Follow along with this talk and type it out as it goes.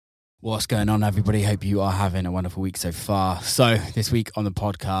What's going on, everybody? Hope you are having a wonderful week so far. So this week on the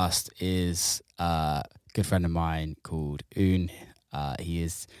podcast is a good friend of mine called Un. He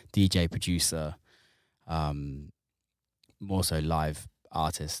is DJ, producer, more so live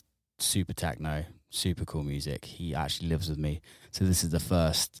artist, super techno, super cool music. He actually lives with me. So this is the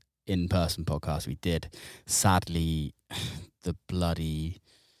first in-person podcast we did. Sadly, the bloody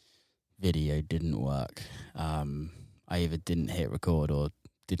video didn't work. I either didn't hit record or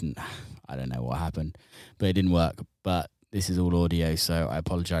I don't know what happened, but it didn't work. But this is all audio, so I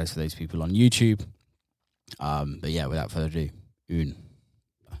apologize for those people on YouTube. But yeah, without further ado, Un.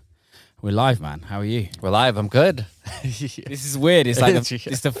 We're live, man. How are you? We're live. I'm good. This is weird. It's like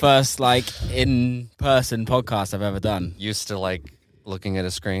it's the first like in-person podcast I've ever done. Used to like looking at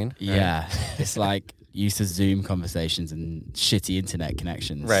a screen. Right? Yeah, it's like used to Zoom conversations and shitty internet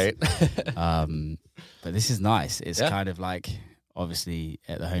connections. Right. But this is nice. It's kind of like obviously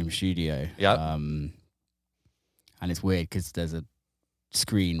at the home studio. Yeah. And it's weird because there's a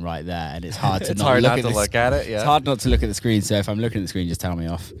screen right there, and it's hard to it's not hard look not at to look at it. Yeah. It's hard not to look at the screen. So if I'm looking at the screen, just tell me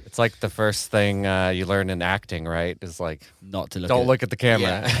off. It's like the first thing you learn in acting, right? Is like Not to look. don't look at the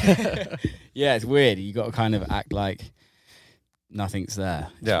camera. Yeah, yeah, it's weird. You got to kind of act like nothing's there.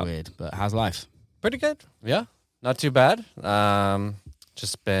 It's weird. But how's life? Pretty good. Yeah. Not too bad.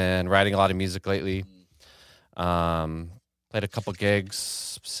 Just been writing a lot of music lately. Played a couple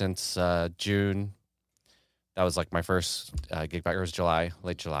gigs since June. That was like my first gig back. It was July,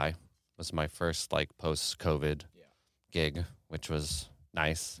 late July. Was my first like post-COVID gig, which was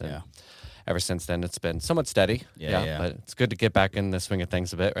nice. And ever since then, it's been somewhat steady. Yeah. But it's good to get back in the swing of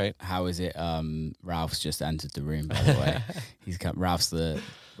things a bit, right? How is it? Ralph's just entered the room, by the way. Ralph's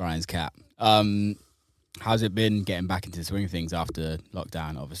Ryan's cat. How's it been getting back into the swing of things after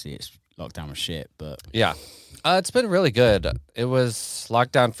lockdown? Obviously, lockdown was shit, but yeah, it's been really good. It was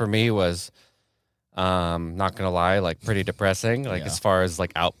lockdown for me was, not gonna lie, like pretty depressing. Like as far as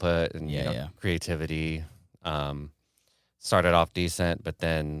like output and creativity, started off decent, but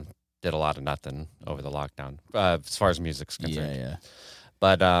then did a lot of nothing over the lockdown as far as music's concerned. Yeah.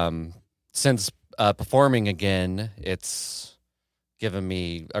 But since performing again, it's given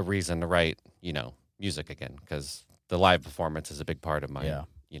me a reason to write, music again, because the live performance is a big part of my,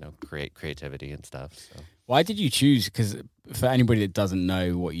 creativity and stuff. So. Why did you choose? Because for anybody that doesn't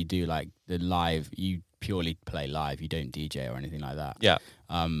know what you do, like the live, you purely play live. You don't DJ or anything like that. Yeah.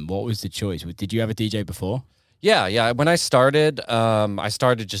 What was the choice? Did you ever DJ before? Yeah. When I started just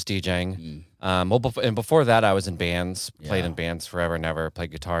DJing. And before that, I was in bands, played in bands forever and ever,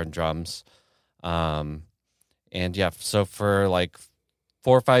 played guitar and drums. So for like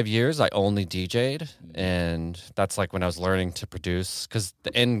 4 or 5 years, I only DJ'd, and that's like when I was learning to produce, because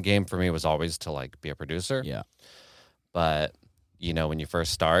the end game for me was always to like be a producer. Yeah. But, when you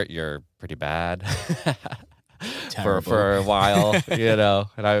first start, you're pretty bad for a while, and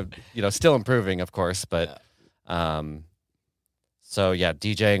I, still improving, of course, but, DJing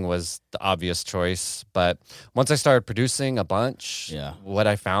was the obvious choice. But once I started producing a bunch, what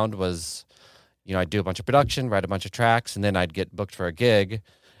I found was, I'd do a bunch of production, write a bunch of tracks, and then I'd get booked for a gig,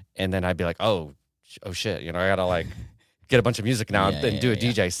 and then I'd be like, oh shit, I gotta like get a bunch of music now and do a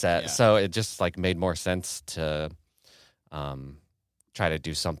DJ set. Yeah. So it just like made more sense to try to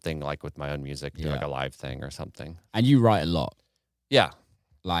do something like with my own music, do like a live thing or something. And you write a lot. Yeah.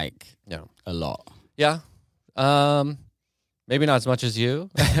 A lot. Yeah. Maybe not as much as you,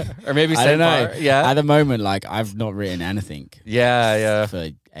 or maybe I don't know. Far. Yeah. At the moment, like I've not written anything.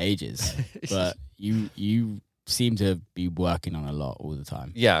 For ages, but you seem to be working on a lot all the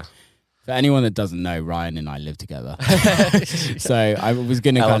time. Yeah. For anyone that doesn't know, Ryan and I live together. So I was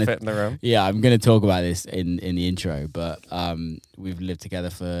going to elephant in the room. Yeah, I'm going to talk about this in the intro, but we've lived together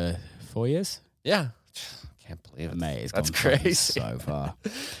for 4 years. Yeah. Can't believe it. Mate, That's crazy. So far.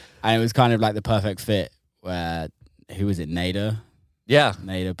 And it was kind of like the perfect fit where, who was it, Nader? Yeah.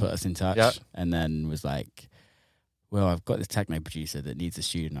 Nader put us in touch and then was like, well, I've got this techno producer that needs a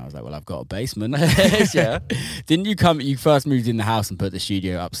studio. And I was like, well, I've got a basement. Yeah. Didn't you first moved in the house and put the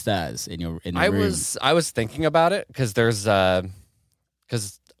studio upstairs in the room? I was thinking about it because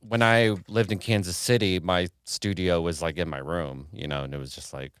because when I lived in Kansas City, my studio was like in my room, and it was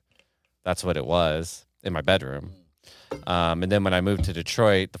just like, that's what it was, in my bedroom. And then when I moved to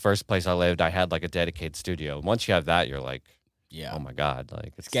Detroit, the first place I lived, I had like a dedicated studio. And once you have that, you're like, oh my God,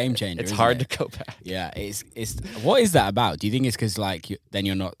 like it's game changer. It's hard to go back. Yeah, it's what is that about? Do you think it's because like then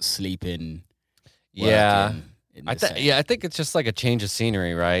you're not sleeping? Yeah, I think it's just like a change of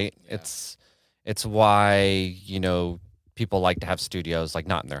scenery, right? Yeah. It's why people like to have studios like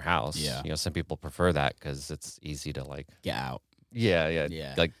not in their house. Yeah, some people prefer that because it's easy to like get out. Yeah,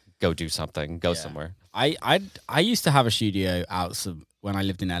 like go do something, go somewhere. I used to have a studio when I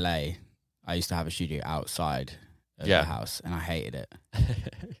lived in LA. I used to have a studio outside of the house, and I hated it.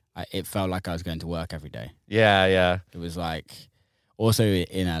 It felt like I was going to work every day. Yeah. It was like, also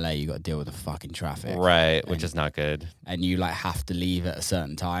in LA, you got to deal with the fucking traffic, right? Which is not good. And you like have to leave at a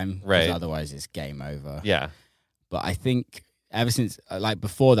certain time, right? Otherwise, it's game over. Yeah. But I think ever since, like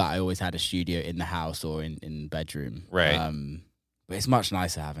before that, I always had a studio in the house or in the bedroom, right? But it's much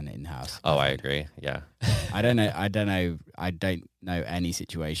nicer having it in the house. Oh, I agree. Yeah. I don't know any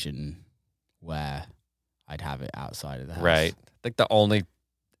situation where I'd have it outside of the house. Right. I think the only,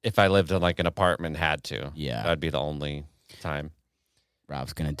 if I lived in like an apartment, had to. Yeah. That'd be the only time.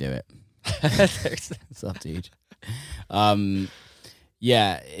 Ralph's going to do it. It's up, dude.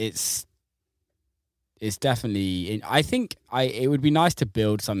 Yeah, it's definitely, I think it would be nice to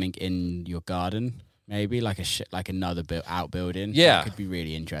build something in your garden. Maybe like another outbuilding. Yeah, it could be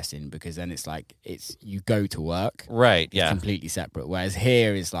really interesting because then it's like you go to work, right? Yeah, completely separate. Whereas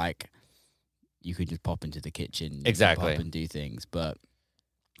here is like you could just pop into the kitchen, exactly, pop and do things. But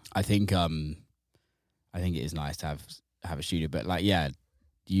I think it is nice to have a studio. But like, yeah,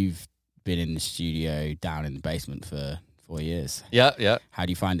 you've been in the studio down in the basement for 4 years. Yeah. How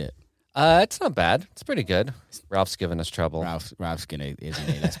do you find it? It's not bad. It's pretty good. Ralph's giving us trouble. Ralph's gonna, isn't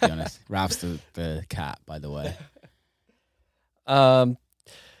he? Let's be honest. Ralph's the cat, by the way.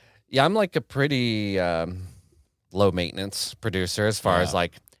 Yeah, I'm like a pretty low maintenance producer as far as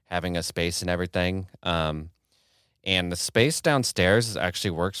like having a space and everything. And the space downstairs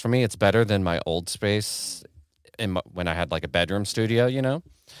actually works for me. It's better than my old space when I had like a bedroom studio, you know.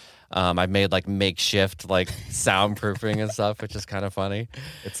 I've made like makeshift like soundproofing and stuff, which is kind of funny.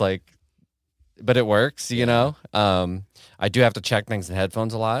 It's like, but it works, you know. I do have to check things in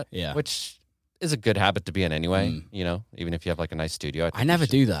headphones a lot, which is a good habit to be in anyway. You know, even if you have like a nice studio. I never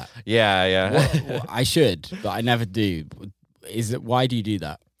do that. Yeah. Well, I should, but I never do. Why do you do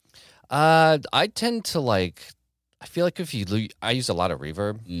that? I tend to like. I feel like I use a lot of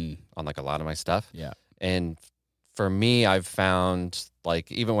reverb on like a lot of my stuff. Yeah, and for me, I've found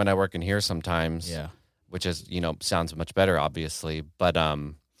like even when I work in here sometimes, which is, you know, sounds much better, obviously, but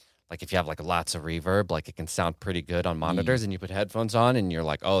like if you have like lots of reverb, like it can sound pretty good on monitors, and you put headphones on, and you're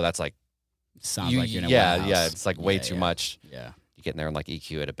like, oh, that's like sounds like you're in a warehouse. Yeah, it's like way too much. Yeah, you get in there and like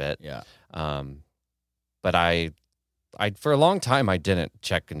EQ it a bit. Yeah, but I for a long time I didn't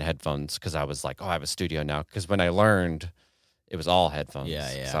check in headphones because I was like, oh, I have a studio now. Because when I learned, it was all headphones.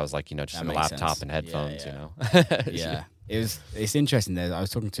 Yeah. So I was like, you know, just in a laptop sense. And headphones, you know. Yeah. It's interesting there. I was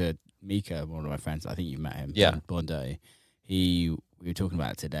talking to Mika, one of my friends. I think you met him. Yeah. Born Dirty. We were talking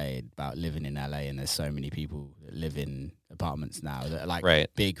about it today about living in LA, and there's so many people that live in apartments now that are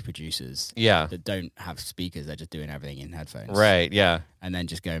like big producers. Yeah. That don't have speakers. They're just doing everything in headphones. Right. Yeah. And then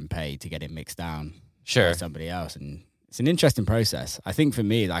just go and pay to get it mixed down. Sure. By somebody else. And it's an interesting process. I think for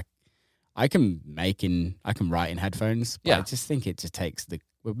me, like, I can write in headphones, but I just think it just takes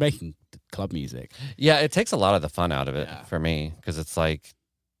we're making club music. Yeah, it takes a lot of the fun out of it for me, because it's like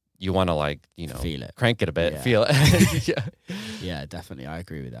you want to like, you know, feel it, crank it a bit, feel it. Yeah, definitely. I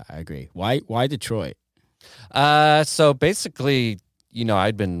agree with that. I agree. Why Detroit? So basically, you know,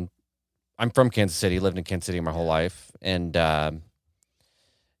 I'm from Kansas City, lived in Kansas City my whole life, and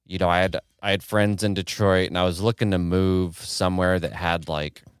you know, I had friends in Detroit, and I was looking to move somewhere that had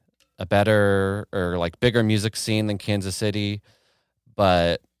like a better or like bigger music scene than Kansas City.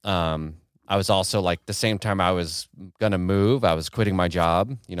 But I was also like, the same time I was going to move, I was quitting my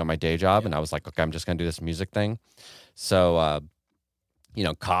job, you know, my day job. And I was like, okay, I'm just going to do this music thing. So, you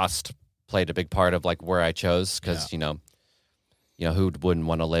know, cost played a big part of like where I chose. Cause you know, who wouldn't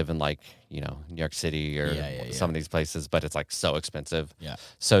want to live in like, you know, New York City or some of these places, but it's like so expensive. Yeah.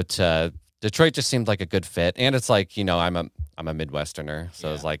 So Detroit just seemed like a good fit. And it's like, you know, I'm a Midwesterner.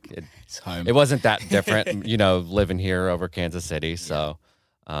 So it's like, it's home. It wasn't that different, you know, living here over Kansas City. So,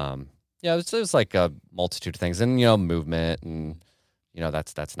 it was like a multitude of things, and, you know, movement, and, you know,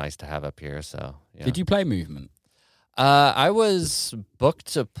 that's nice to have up here. So, yeah. Did you play Movement? I was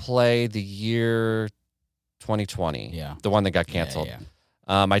booked to play the year 2020. Yeah. The one that got canceled. Yeah.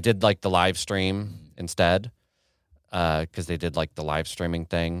 I did like the live stream instead, because they did like the live streaming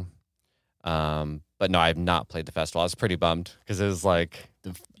thing. But no, I have not played the festival. I was pretty bummed because it was like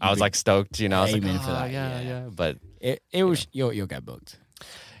I was like stoked, you know. I was like, for that. Yeah. But it was you'll get booked.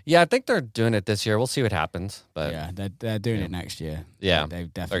 Yeah, I think they're doing it this year. We'll see what happens. But yeah, they're doing it next year. Yeah, they're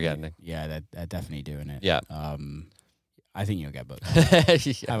definitely doing it. Yeah. I think you'll get booked.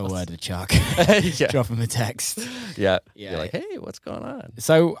 Have a word with Chuck. Drop him a text. Yeah. You're like, hey, what's going on?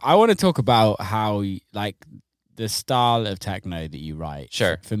 So I want to talk about how like the style of techno that you write,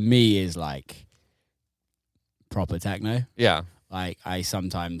 Sure, for me is like proper techno. Yeah. Like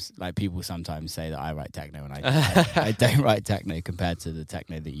people sometimes say that I write techno, and I don't write techno compared to the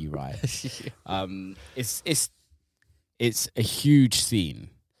techno that you write. It's a huge scene.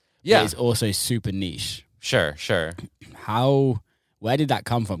 Yeah, it's also super niche. Sure. Where did that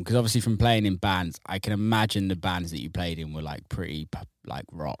come from? Because obviously from playing in bands, I can imagine the bands that you played in were like pretty like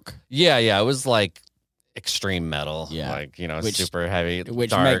rock. Yeah. It was like extreme metal, like super heavy, which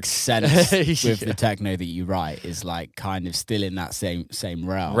dark. Makes sense with the techno that you write is like kind of still in that same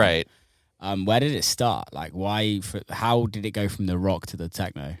realm, right? Where did it start? Like, how did it go from the rock to the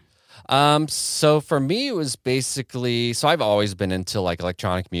techno? So for me, it was basically, so I've always been into like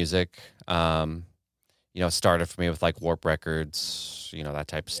electronic music. Started for me with like Warp Records, that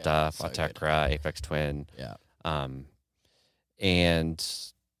type of stuff, so Autechra, Aphex Twin. Yeah. And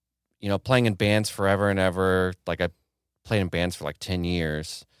playing in bands forever and ever. Like I played in bands for like 10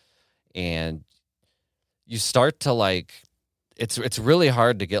 years, and you start to like, it's really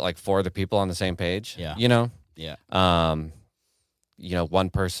hard to get like 4 other people on the same page. Yeah. Yeah. One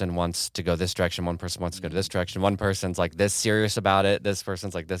person wants to go this direction, one person wants to go to this direction, one person's like this serious about it, this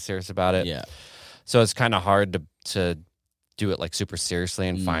person's like this serious about it. Yeah. So it's kind of hard to do it like super seriously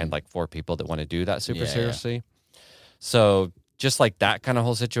and find like 4 people that want to do that super seriously. Yeah. So just like that kind of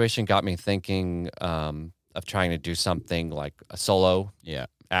whole situation got me thinking of trying to do something like a solo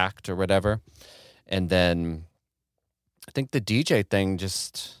act or whatever. And then I think the DJ thing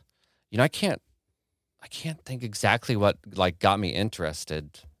just, I can't think exactly what like got me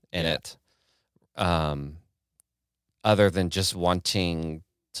interested in it, other than just wanting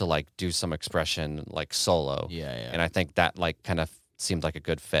to like do some expression like solo. Yeah. And I think that like kind of seemed like a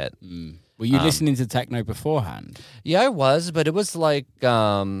good fit. Were you listening to techno beforehand? Yeah, I was, but it was like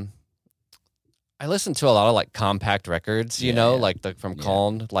I listened to a lot of like compact records, like from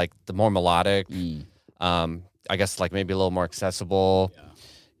Koln, like the more melodic. I guess like maybe a little more accessible.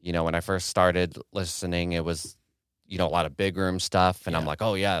 Yeah. When I first started listening, it was, a lot of big room stuff. And I'm like,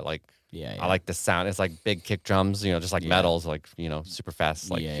 oh, yeah, like, I like the sound. It's like big kick drums, just like metals, like, super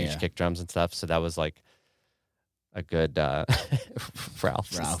fast, like huge kick drums and stuff. So that was like a good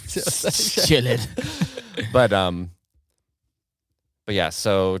Ralph. Chilling. But yeah,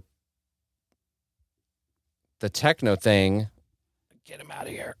 so the techno thing, get him out of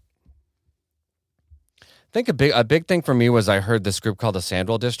here. I think a big thing for me was I heard this group called the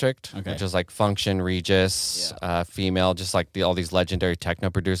Sandwell District, which is like Function, Regis, Female, just like all these legendary techno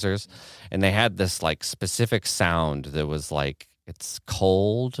producers. And they had this like specific sound that was like, it's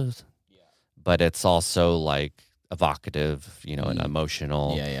cold, but it's also like evocative, and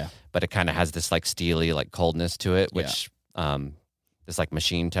emotional. Yeah. But it kind of has this like steely, like coldness to it, which this like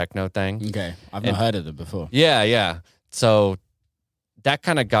machine techno thing. Okay. I've not heard of it before. Yeah. So that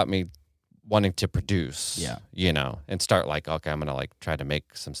kind of got me wanting to produce, and start like, okay, I'm going to like try to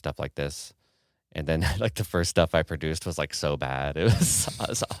make some stuff like this. And then like the first stuff I produced was like so bad. It was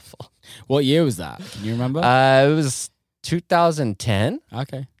awful. What year was that? Can you remember? It was 2010.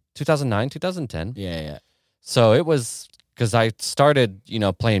 Okay. 2009, 2010. Yeah. So it was, because I started,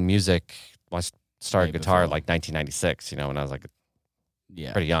 playing music. I started guitar like 1996, when I was like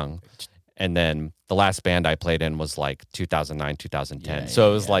pretty young. And then the last band I played in was like 2009, 2010.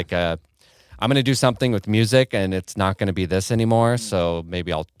 So it was like I'm going to do something with music, and it's not going to be this anymore. So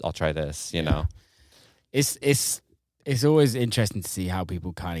maybe I'll try this, know. It's always interesting to see how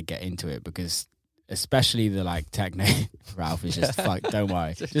people kind of get into it, because especially the like techno, Ralph is just fuck. Don't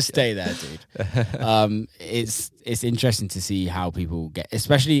worry, just stay there, dude. It's interesting to see how people get,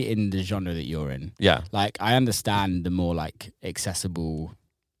 especially in the genre that you're in. Yeah, like I understand the more like accessible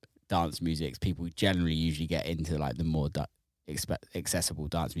dance music, people generally usually get into like the more accessible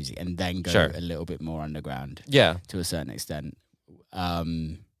dance music, and then go a little bit more underground. Yeah, to a certain extent.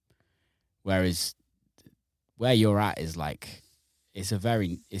 Whereas where you're at is like it's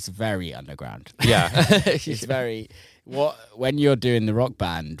very underground. Yeah, it's very. When you're doing the rock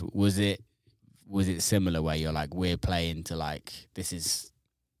band, was it similar where you're like, we're playing to like, it's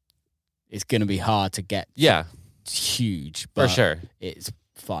gonna be hard to get. Yeah, huge, but for sure. It's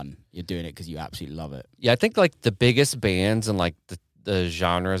fun. You're doing it because you absolutely love it. Yeah, I think like the biggest bands and like the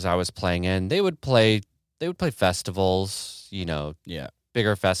genres I was playing in, they would play festivals,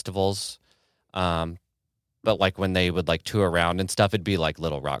 bigger festivals. But like when they would like tour around and stuff, it'd be like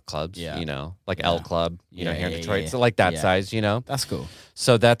little rock clubs, like L Club, here in Detroit. So like that size, That's cool.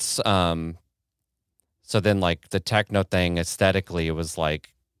 So that's so then like the techno thing aesthetically, it was like,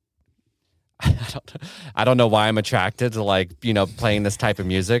 I don't know why I'm attracted to like, playing this type of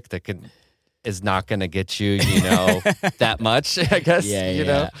music that could is not going to get you, that much, I guess, you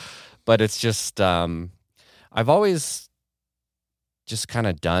know. But it's just, I've always just kind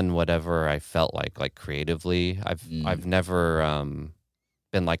of done whatever I felt like creatively. I've never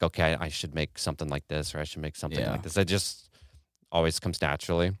been like, okay, I should make something like this, or I should make something like this. It just always comes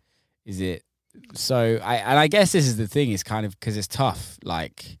naturally. Is it? So I guess this is the thing. It's kind of because it's tough,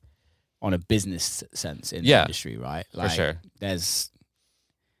 like on a business sense in the industry, right? Like, for sure. There's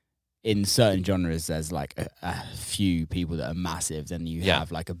in certain genres, there's like a few people that are massive. Then you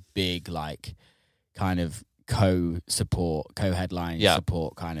have like a big, like kind of co-support, co-headline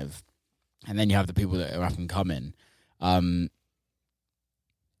support kind of, and then you have the people that are up and coming. In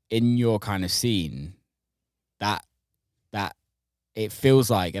your kind of scene, that it feels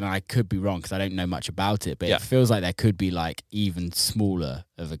like, and I could be wrong because I don't know much about it, but it feels like there could be like even smaller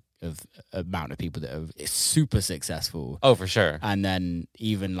of amount of people that are super successful. Oh, for sure. And then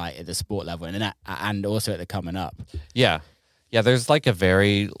even like at the sport level, and also at the coming up. Yeah. There's like a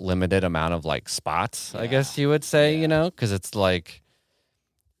very limited amount of like spots, I guess you would say, because it's like,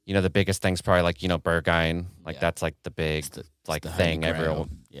 the biggest thing's probably like, Berghain, like that's like the big thing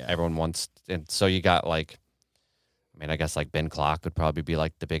everyone wants. And so you got like, I guess like Ben Klock would probably be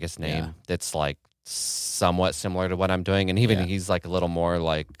like the biggest name that's like somewhat similar to what I'm doing. And even he's like a little more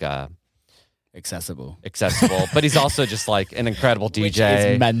like accessible, but he's also just like an incredible DJ. Which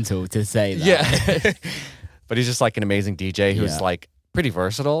is mental to say that. Yeah. But he's just like an amazing DJ who's like pretty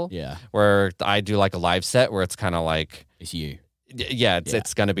versatile. Yeah. Where I do like a live set where it's kind of like, it's you. Yeah,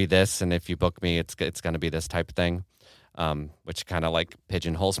 it's going to be this. And if you book me, it's going to be this type of thing, which kind of like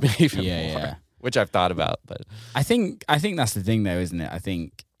pigeonholes me even more. Yeah. Which I've thought about, but I think that's the thing, though, isn't it? I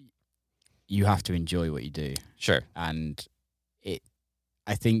think you have to enjoy what you do. Sure. And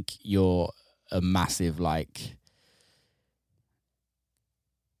I think you're a massive, like,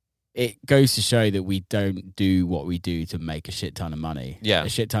 it goes to show that we don't do what we do to make a shit ton of money. Yeah. A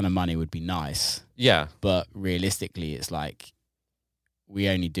shit ton of money would be nice. Yeah. But realistically, it's like we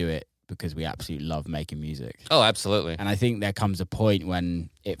only do it because we absolutely love making music. Oh, absolutely. And I think there comes a point when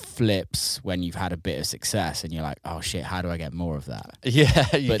it flips, when you've had a bit of success and you're like, oh shit, how do I get more of that?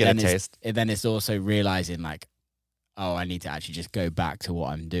 Yeah, you get a taste. Then it's also realizing like, oh, I need to actually just go back to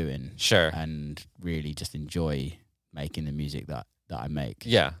what I'm doing. Sure. And really just enjoy making the music that I make.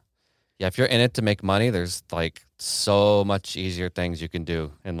 Yeah. Yeah, if you're in it to make money, there's like so much easier things you can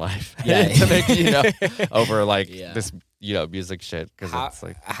do in life to make, over like this, music shit. Because it's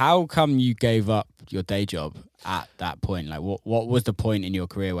like, how come you gave up your day job at that point? Like, what was the point in your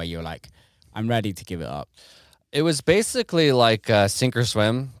career where you're like, I'm ready to give it up? It was basically like a sink or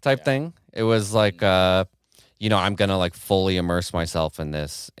swim type thing. It was like, I'm gonna like fully immerse myself in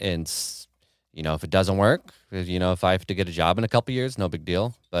this, and if it doesn't work, if I have to get a job in a couple years, no big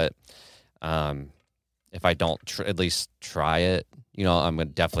deal. But if I don't at least try it, I'm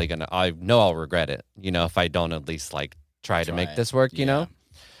definitely gonna. I know I'll regret it. If I don't at least like try to make this work.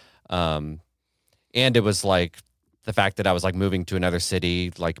 And it was like the fact that I was like moving to another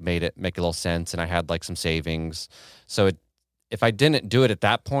city, like made it make a little sense, and I had like some savings. So if I didn't do it at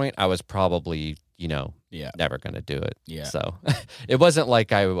that point, I was probably never gonna do it. Yeah. So it wasn't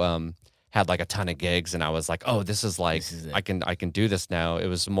like I had like a ton of gigs and I was like, oh, this is I can do this now. It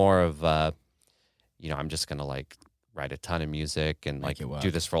was more of I'm just gonna like write a ton of music and like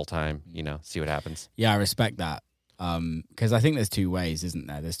do this full time, see what happens. Yeah, I respect that. Because I think there's two ways, isn't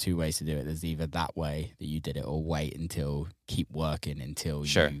there? There's two ways to do it. There's either that way that you did it, or wait until keep working until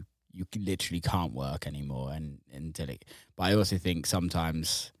you literally can't work anymore and until it. But I also think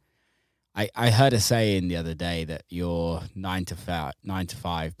sometimes I heard a saying the other day that your 9 to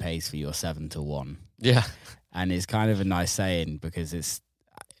 5 pays for your 7 to 1. Yeah. And it's kind of a nice saying because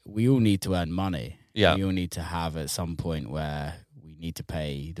we all need to earn money. Yeah. We all need to have at some point where we need to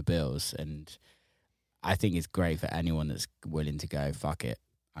pay the bills. And I think it's great for anyone that's willing to go, fuck it,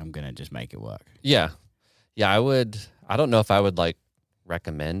 I'm going to just make it work. Yeah. Yeah, I don't know if I would like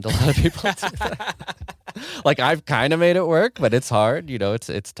recommend a lot of people to do that. Like I've kind of made it work, but it's hard,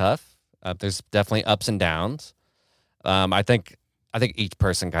 it's tough. There's definitely ups and downs. I think each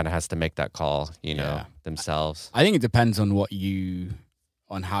person kind of has to make that call, themselves. I think it depends on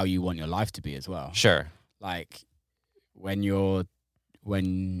on how you want your life to be as well. Sure. Like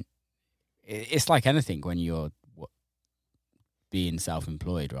when it's like anything when you're being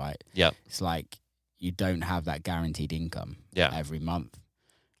self-employed, right? Yeah. It's like you don't have that guaranteed income every month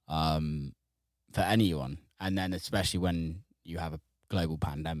for anyone. And then especially when you have a global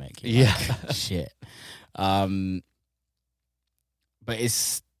pandemic. Yeah. Like, shit. But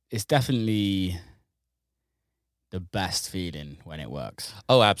it's definitely the best feeling when it works.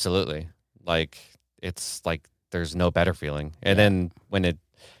 Oh, absolutely. Like it's like there's no better feeling. And then when it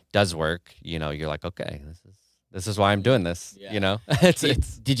does work, you know, you're like, okay, this is why I'm doing this. You know,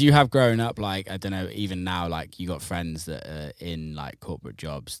 Did you have growing up, like, I don't know, even now, like you got friends that are in like corporate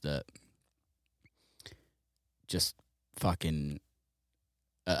jobs that just fucking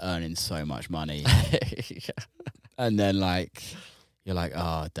are earning so much money, and then like you're like,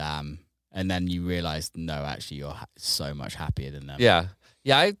 oh damn, and then you realize no, actually you're so much happier than them. Yeah.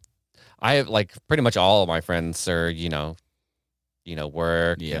 I have like pretty much all of my friends are, you know,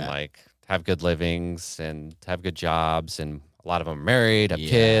 work and like have good livings and have good jobs, and a lot of them are married, have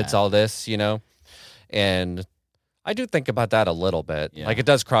kids, all this, you know. And I do think about that a little bit. Like it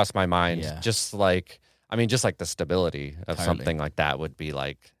does cross my mind. Just like, I mean, just like the stability of something like that would be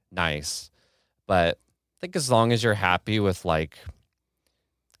like nice. But I think as long as you're happy with like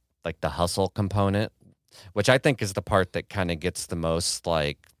the hustle component, which I think is the part that kind of gets the most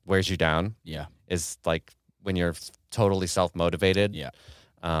like wears you down. Yeah. Is like when you're totally self-motivated. Yeah.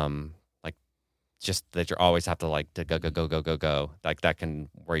 Like just that you always have to like to go. Like that can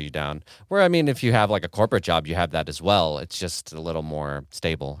wear you down. Where, I mean, if you have like a corporate job, you have that as well. It's just a little more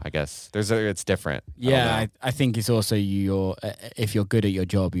stable, I guess. It's different. Yeah. I think it's also if you're good at your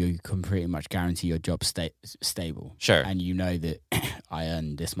job, you can pretty much guarantee your job stable. Sure. And you know that I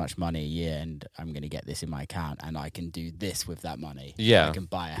earn this much money a year and I'm going to get this in my account and I can do this with that money. Yeah. I can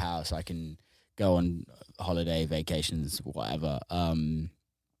buy a house. I can go on holiday, vacations, whatever.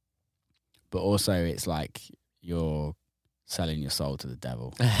 But also it's like you're selling your soul to the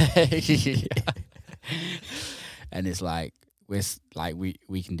devil. And it's like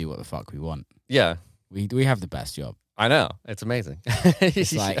we can do what the fuck we want. Yeah. We have the best job. I know. It's amazing.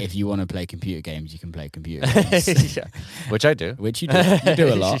 It's like if you want to play computer games, you can play computer games. Which I do. Which you do. You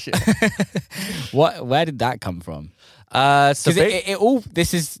do a lot. Where did that come from? So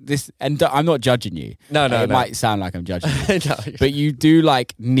and I'm not judging you. No. It might sound like I'm judging you. No. But you do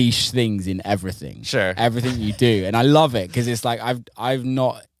like niche things in everything. Sure. Everything you do. And I love it because it's like I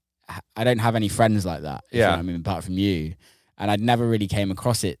don't have any friends like that. You know what I mean, apart from you. And I'd never really came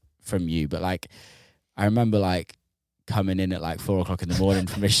across it from you. But like I remember like coming in at like 4 o'clock in the morning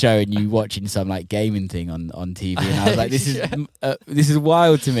from a show and you watching some like gaming thing on TV, and I was like, this is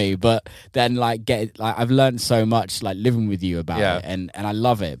wild to me. But then like I've learned so much like living with you about it, and I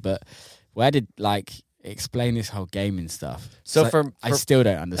love it. But where did like explain this whole gaming stuff? So I still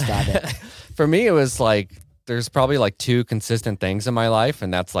don't understand it. For me, it was like there's probably like 2 consistent things in my life,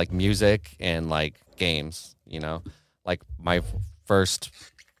 and that's like music and like games. You know, like my first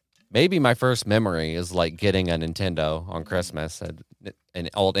memory is like getting a Nintendo on Christmas, an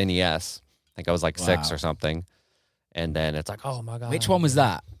old NES. I think I was like 6 or something. And then it's like, oh my God. Which one was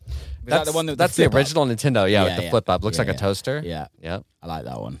that? That's the original Nintendo. Yeah, with the flip up. Looks like a toaster. Yeah. Yeah. I like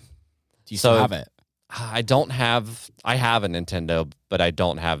that one. Do you still have it? I have a Nintendo, but I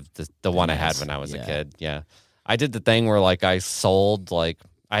don't have the one I had when I was a kid. Yeah. I did the thing where like I sold, like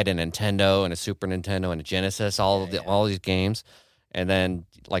I had a Nintendo and a Super Nintendo and a Genesis, all these games. And then,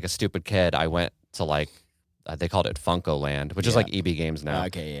 like a stupid kid, I went to like they called it Funko Land, which is like EB Games now.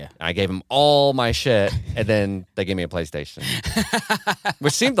 Okay, yeah. I gave them all my shit, and then they gave me a PlayStation,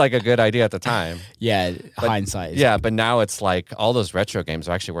 which seemed like a good idea at the time. Yeah, hindsight. But now it's like all those retro games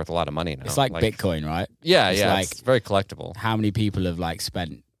are actually worth a lot of money now. It's like Bitcoin, right? Yeah, it's very collectible. How many people have like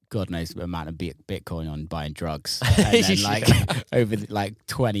spent God knows the amount of Bitcoin on buying drugs, and then like over like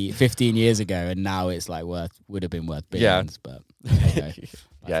 15 years ago, and now it's like would have been worth billions, but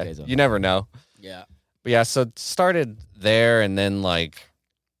you never know. Yeah. But yeah, so it started there, and then like,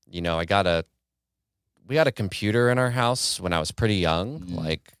 you know, we got a computer in our house when I was pretty young,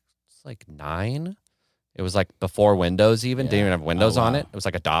 like it's like 9. It was like before Windows even. Didn't even have Windows on it. It was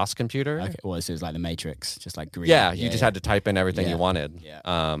like a DOS computer. Okay. Well, so it was like the Matrix, just like green. Yeah, you just had to type in everything you wanted. Yeah.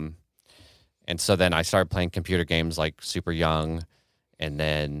 And so then I started playing computer games like super young, and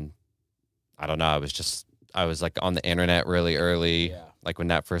then I don't know, I was like on the internet really early, like when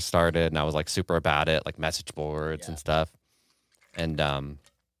that first started, and I was like super about it, like message boards and stuff. And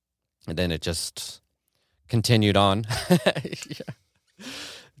then it just continued on.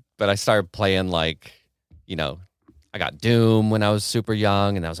 But I started playing like, you know, I got Doom when I was super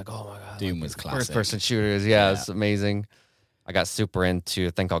young, and I was like, oh my God. Doom was classic. First-person shooters, it's amazing. I got super into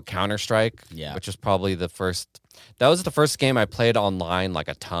a thing called Counter-Strike, which was probably that was the first game I played online like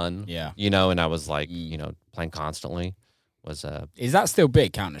a ton, you know, and I was like, you know, playing constantly. Is that still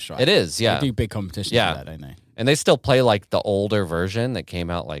big, Counter-Strike? It is, yeah. They do big competitions for that, don't they? And they still play like the older version that came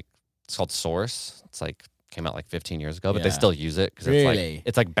out, like, it's called Source. It's like, came out like 15 years ago, but they still use it because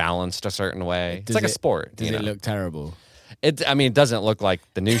it's like balanced a certain way. It's like a sport. Does it look terrible? it doesn't look like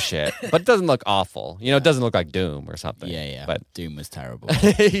the new shit, but it doesn't look awful. You know, it doesn't look like Doom or something. Yeah. But Doom was terrible.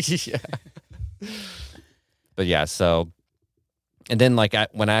 Yeah. But yeah, so, and then like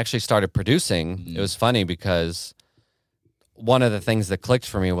when I actually started producing, it was funny because one of the things that clicked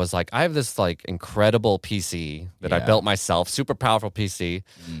for me was like, I have this like incredible PC that I built myself, super powerful PC.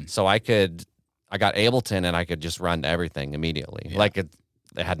 So I got Ableton and I could just run everything immediately. Yeah. Like it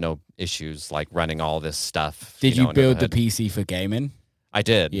had no issues like running all this stuff. Did you build the PC for gaming? I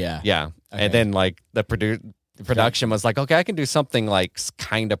did. Yeah. Yeah. Okay. And then like the production was like, okay, I can do something like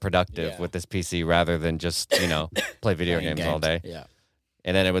kind of productive with this PC rather than just, play video games all day. Yeah.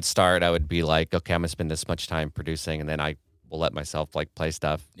 And then it would start, I would be like, okay, I'm going to spend this much time producing, and then I will let myself like play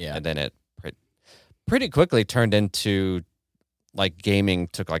stuff. Yeah. And then it pretty quickly turned into like gaming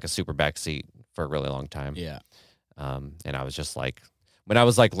took like a super backseat for a really long time. Yeah. And I was just like, when I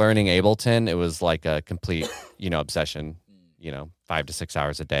was like learning Ableton, it was like a complete, obsession, 5 to 6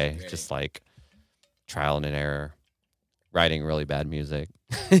 hours a day, really? Just like trial and error, writing really bad music.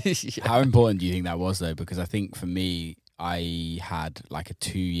 Yeah. How important do you think that was though? Because I think for me, I had like a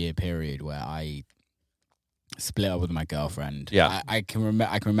 2-year period where I split up with my girlfriend. Yeah. I can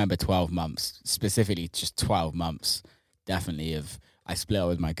remember 12 months, specifically just 12 months, definitely I split up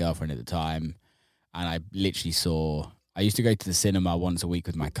with my girlfriend at the time, and I literally I used to go to the cinema once a week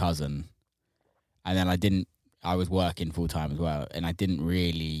with my cousin, and then I was working full time as well, and I didn't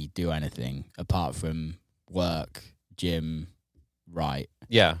really do anything apart from work, gym, write.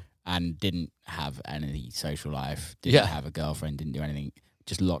 Yeah. And didn't have any social life, didn't have a girlfriend, didn't do anything,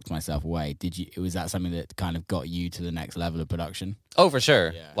 just locked myself away. Was that something that kind of got you to the next level of production? Oh, for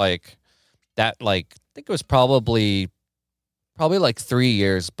sure. Yeah. Like that, like, I think it was probably like 3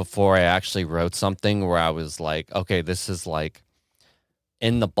 years before I actually wrote something where I was like, okay, this is like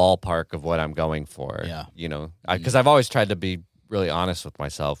in the ballpark of what I'm going for. Yeah. Because I've always tried to be really honest with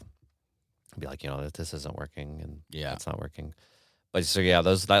myself. Be like, this isn't working, and it's not working. But so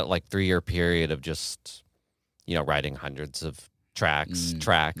that like 3-year period of just, writing hundreds of tracks,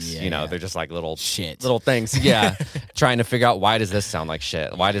 they're just like little things. Yeah. Trying to figure out, why does this sound like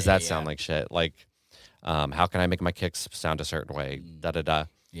shit? Why does that sound like shit? Like, how can I make my kicks sound a certain way?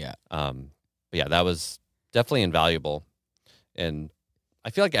 Yeah. But yeah, that was definitely invaluable. And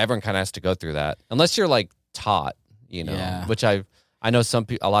I feel like everyone kind of has to go through that, unless you're like taught, which I know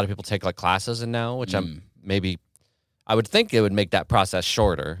a lot of people take like classes in now, which I would think it would make that process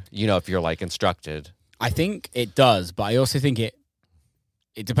shorter, if you're like instructed. I think it does, but I also think it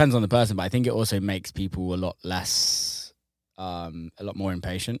depends on the person, but I think it also makes people a lot more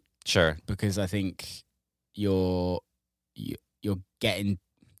impatient. Sure. Because I think you're getting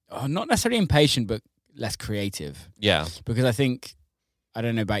not necessarily impatient, but less creative. Yeah. Because I think, I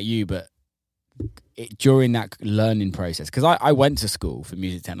don't know about you, but during that learning process, because I went to school for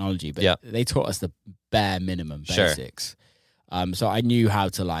music technology, but they taught us the bare minimum basics. Sure. So I knew how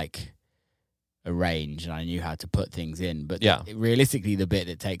to like arrange, and I knew how to put things in. But realistically, the bit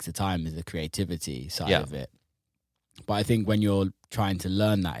that takes the time is the creativity side of it. But I think when you're trying to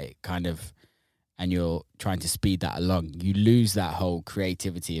learn that, and you're trying to speed that along, you lose that whole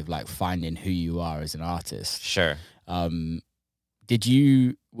creativity of like finding who you are as an artist. Sure. Have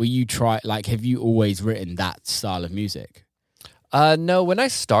you always written that style of music? No, when I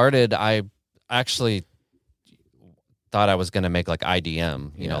started, I actually thought I was going to make like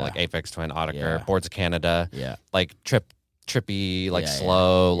IDM, like Aphex Twin, Autechre, Boards of Canada, like trippy, like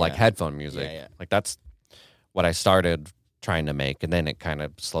slow, like headphone music. Yeah. Like that's what I started trying to make, and then it kind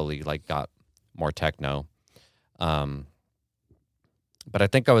of slowly like got more techno. But I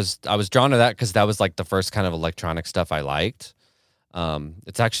think I was drawn to that because that was like the first kind of electronic stuff I liked.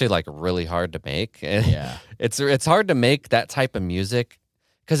 It's actually like really hard to make. It's hard to make that type of music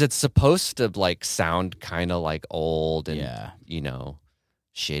because it's supposed to like sound kind of like old and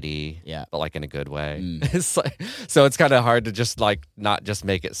shitty, but like in a good way. It's like, so it's kind of hard to just like not just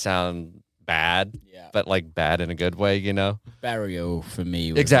make it sound bad, but like bad in a good way, Burial for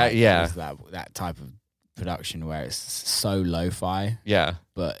me was exactly was that type of production where it's so lo-fi,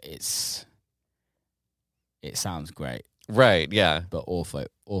 but it sounds great. Right, yeah. But awful.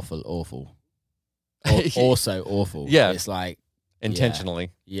 Also awful. Yeah. It's like...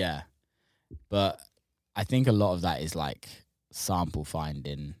 intentionally. Yeah. But I think a lot of that is like sample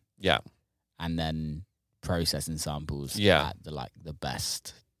finding. Yeah. And then processing samples at the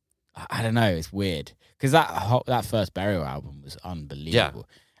best. I don't know. It's weird. Because that first Burial album was unbelievable.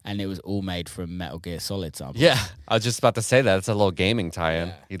 Yeah. And it was all made from Metal Gear Solid samples. Yeah. I was just about to say that. It's a little gaming tie-in.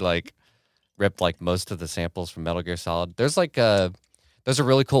 Yeah. He like... ripped like most of the samples from Metal Gear Solid. There's a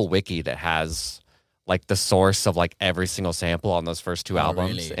really cool wiki that has like the source of like every single sample on those first 2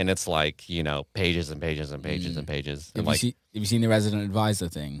 albums, really? and it's like, you know, pages and pages and pages and pages. And have you seen the Resident Advisor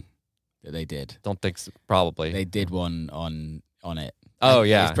thing that they did? Don't think so, probably they did one on it. Oh,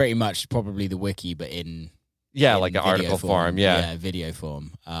 yeah. It's pretty much probably the wiki, but in like an article form. Yeah, video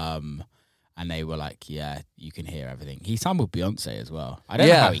form. And they were like, yeah, you can hear everything. He sampled Beyonce as well. I don't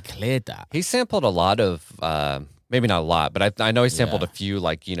know how he cleared that. He sampled a lot of, maybe not a lot, but I know he sampled a few,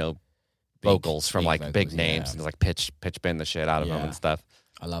 like, you know, vocals from like vocals, big names and like pitch bend the shit out of them and stuff.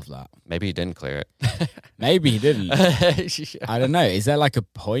 I love that. Maybe he didn't clear it. Maybe he didn't. I don't know. Is there like a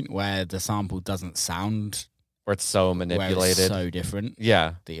point where the sample doesn't sound, where it's so manipulated, where it's so different?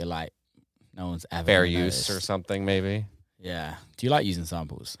 Yeah, that you're like, no one's ever fair use or something, maybe. Yeah. Do you like using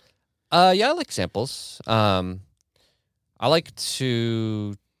samples? Yeah, I like samples. I like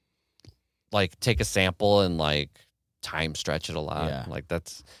to like take a sample and like time stretch it a lot. Yeah. Like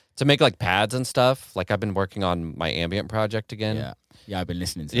that's to make like pads and stuff. Like I've been working on my ambient project again. Yeah, I've been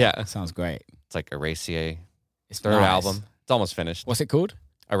listening to it. It sounds great. It's like Eracier. It's third album. It's almost finished. What's it called?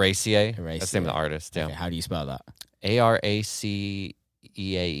 Eracier. That's the name of the artist. Yeah. Okay, how do you spell that? Araceae.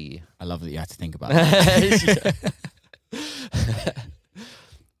 I love that you had to think about that.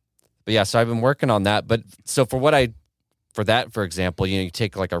 But yeah, so I've been working on that. But so for that, for example, you know, you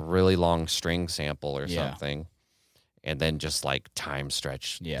take like a really long string sample or something, and then just like time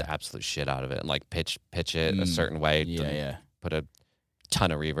stretch the absolute shit out of it, and like pitch it a certain way. Put a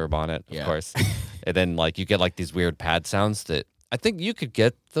ton of reverb on it, of course, and then like you get like these weird pad sounds that I think you could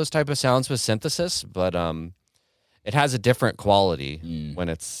get those type of sounds with synthesis, but it has a different quality when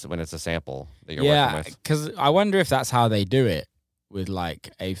it's a sample that you're working with. Because I wonder if that's how they do it with like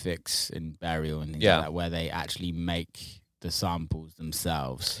Aphex and Burial and things like that, where they actually make the samples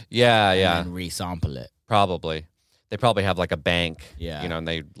themselves. And then resample it. Probably. They probably have like a bank, you know, and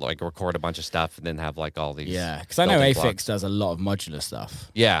they like record a bunch of stuff and then have like all these. Yeah, because I know Aphex does a lot of modular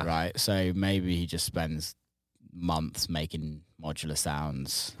stuff. Yeah. Right? So maybe he just spends months making modular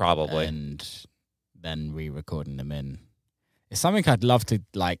sounds. Probably. And then re-recording them in. It's something I'd love to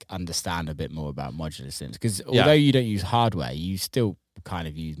like understand a bit more about modular synths, because although you don't use hardware, you still kind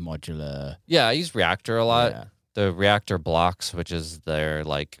of use modular. Yeah, I use Reaktor a lot. Yeah. The Reaktor Blocks, which is their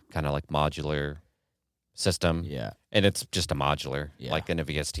like kind of like modular system. Yeah. And it's just a modular, like in a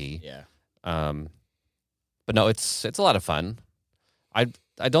VST. Yeah. But no, it's a lot of fun. I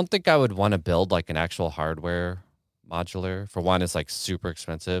don't think I would want to build like an actual hardware modular. For one, it's like super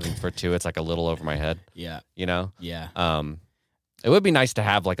expensive, and for two, it's like a little over my head. Yeah. You know? Yeah. It would be nice to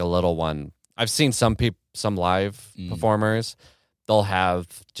have like a little one. I've seen some live performers, they'll have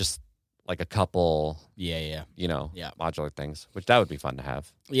just like a couple you know, modular things, which that would be fun to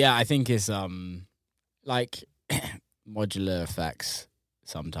have. Yeah, I think it's like modular effects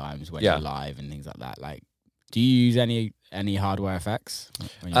sometimes when you're live and things like that. Like, do you use any hardware effects?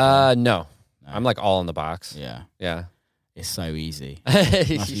 No. I'm like all in the box. Yeah. It's so easy.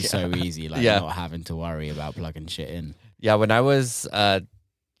 It must be so easy, like not having to worry about plugging shit in. Yeah, when I was,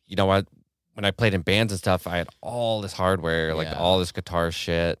 you know, when I played in bands and stuff, I had all this hardware, like all this guitar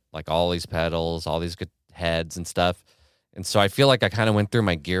shit, like all these pedals, all these good heads and stuff. And so I feel like I kind of went through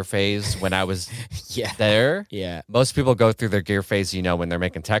my gear phase when I was there. Yeah. Most people go through their gear phase, you know, when they're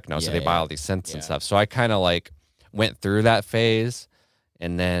making techno, so they buy all these synths and stuff. So I kind of like went through that phase.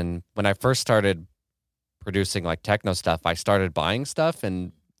 And then when I first started producing like techno stuff, I started buying stuff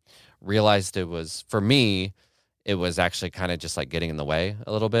and realized it was, for me, it was actually kind of just like getting in the way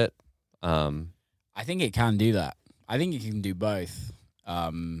a little bit. I think it can do that. I think it can do both.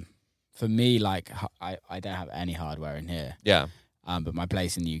 For me, like I don't have any hardware in here. Yeah. But my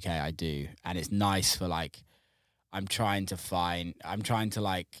place in the UK, I do. And it's nice for like, I'm trying to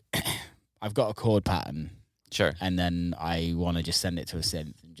like, I've got a chord pattern. Sure. And then I want to just send it to a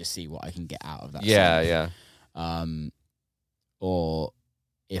synth and just see what I can get out of that. Yeah. Or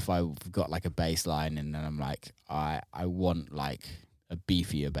if I've got like a bass line and then I'm like, I want like a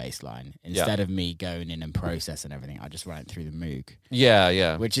beefier bass line. Instead of me going in and processing everything, I just run it through the Moog.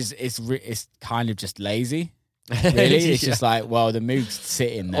 Yeah. Which is, it's kind of just lazy. Really? It's just like, well, the Moog's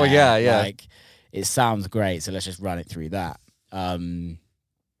sitting there. Oh, yeah. Like, it sounds great, so let's just run it through that.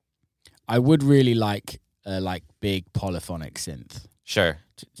 I would really like a like big polyphonic synth. Sure.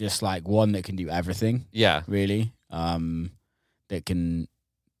 Just like one that can do everything. Yeah. Really. That can.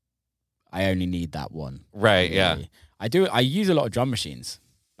 I only need that one. Right. Really. Yeah. I use a lot of drum machines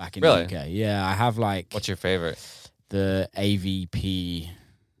back in the UK. Yeah, I have like. What's your favorite? The AVP.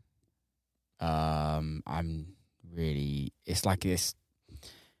 I'm really. It's like this.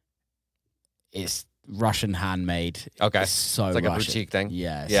 It's Russian handmade. Okay. It's so it's like Russian. a boutique thing.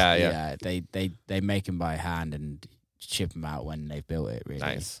 Yes. Yeah. They make them by hand and ship them out when they've built it. Really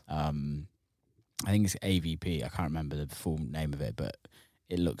Nice. I think it's AVP. I can't remember the full name of it, but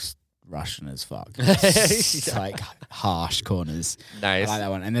it looks Russian as fuck. It's like harsh corners. Nice. I like that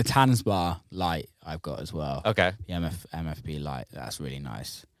one. And the Tanzbar light I've got as well. Okay. The MFP light. That's really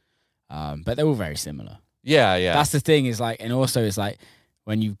nice. But they're all very similar. Yeah. That's the thing is like, and also it's like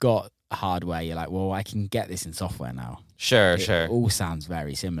when you've got hardware, you're like, well, I can get this in software now. Sure. It all sounds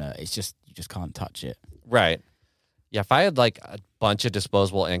very similar. It's just, you just can't touch it. Right. Yeah. If I had like a bunch of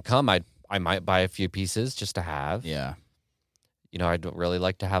disposable income, I might buy a few pieces just to have. Yeah. You know, I'd really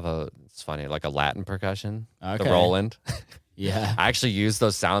like to have it's funny, like a Latin percussion, Okay. the Roland. Yeah. I actually use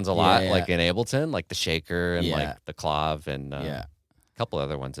those sounds a lot, Yeah. like in Ableton, like the shaker and Yeah. like the clav and a couple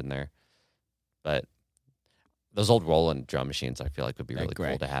other ones in there. But those old Roland drum machines, I feel like would be They're really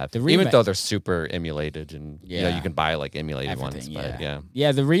great. cool to have, The even though they're super emulated and you know Yeah. you can buy like emulated ones. Everything, But yeah,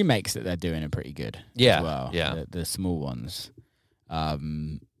 Yeah, the remakes that they're doing are pretty good. Yeah, as well. yeah. The small ones. I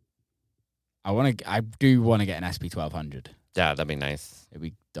do want to get an SP1200. yeah, that'd be nice. It'd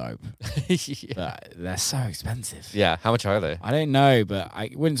be dope, Yeah. but they're so expensive. Yeah, how much are they? I don't know, but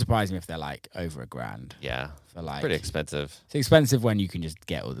it wouldn't surprise me if they're like over $1,000 Yeah, for like. pretty expensive. It's expensive when you can just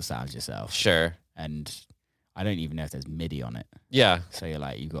get all the sounds yourself, Sure. and I don't even know if there's MIDI on it. Yeah, So you're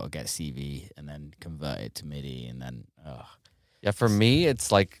like, you've got to get CV and then convert it to MIDI, and then yeah. For me,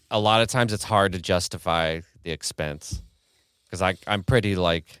 it's like a lot of times it's hard to justify the expense because I'm pretty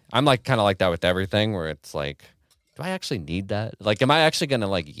like I'm like kind of like that with everything where it's like, do I actually need that? Like, am I actually gonna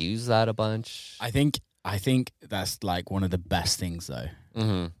like use that a bunch? I think that's like one of the best things though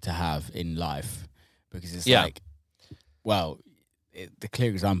to have in life, because it's like, well, the clear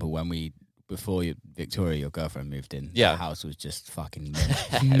example when before Victoria, your girlfriend, moved in, the house was just fucking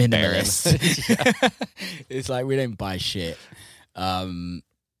minimalist. It's like we don't buy shit.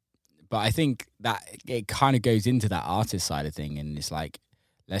 But I think that it kind of goes into that artist side of thing, and it's like,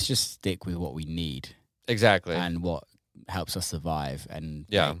 let's just stick with what we need. Exactly. And what helps us survive and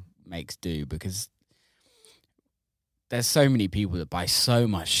makes do, because there's so many people that buy so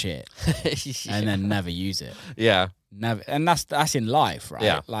much shit and then never use it. Yeah. Never. And that's in life, right?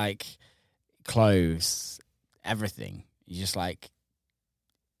 Yeah. Like clothes, everything. You just like,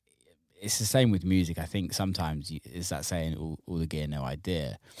 it's the same with music. I think sometimes it's that saying, all the gear, no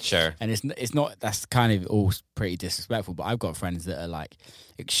idea. Sure. And it's not, that's kind of all pretty disrespectful, but I've got friends that are like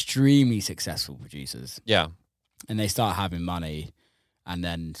extremely successful producers. Yeah. And they start having money and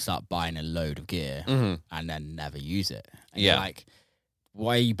then start buying a load of gear and then never use it. And you're like,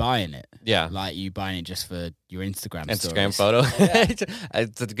 why are you buying it? Yeah. Like, you buying it just for your Instagram stories. photo.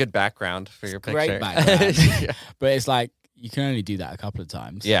 It's a good background for your picture. Great background. But it's like, you can only do that a couple of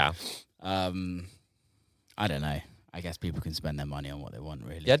times. Yeah. I don't know. I guess people can spend their money on what they want,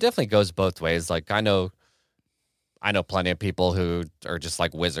 really. Yeah, it definitely goes both ways. Like, I know plenty of people who are just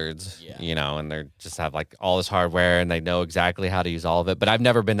like wizards, you know, and they're just have like all this hardware and they know exactly how to use all of it. But I've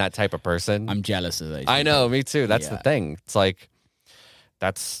never been that type of person. I'm jealous of those. I know, me too. That's the thing. It's like,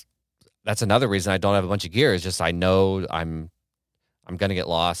 that's another reason I don't have a bunch of gear, is just I know I'm gonna get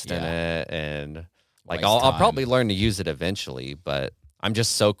lost in it, and like I'll probably learn to use it eventually, but I'm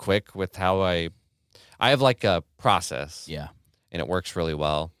just so quick with how I have like a process. Yeah. And it works really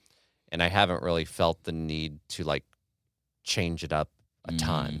well. And I haven't really felt the need to like change it up a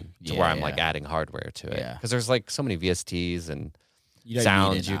ton to where I'm like adding hardware to it. Yeah. Because there's like so many VSTs and you don't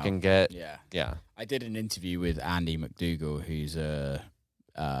sounds you can get. Yeah. Yeah. I did an interview with Andy McDougall, who's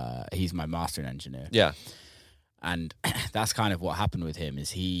he's my mastering engineer. Yeah. And that's kind of what happened with him, is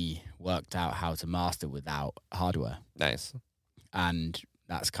he worked out how to master without hardware. Nice. And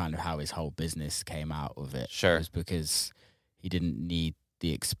that's kind of how his whole business came out of it. Sure. It was because he didn't need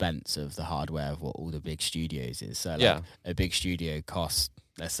the expense of the hardware of what all the big studios is. So like a big studio costs,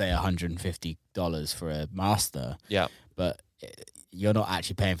 let's say $150 for a master. Yeah. But you're not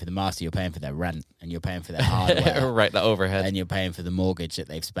actually paying for the master, you're paying for their rent, and you're paying for their hardware. Right, the overhead. And you're paying for the mortgage that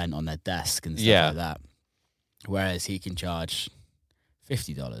they've spent on their desk and stuff like that. Whereas he can charge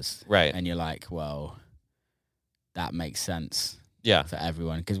 $50. Right. And you're like, well, that makes sense. Yeah. For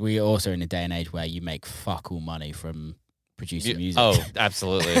everyone. Because we're also in a day and age where you make fuck all money from producing music. Oh,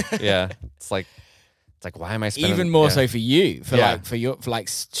 absolutely. Yeah. It's like, why am I spending... Even more so for you. For like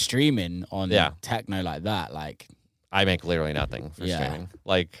streaming on techno like that. Like, I make literally nothing for streaming.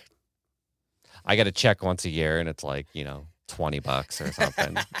 Like, I get a check once a year and it's like, you know, $20 or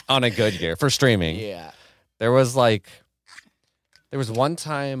something on a good year for streaming. Yeah. There was one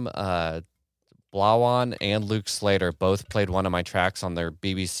time Blawan and Luke Slater both played one of my tracks on their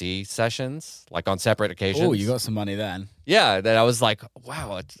BBC sessions, like on separate occasions. Oh, you got some money then. Yeah, that I was like,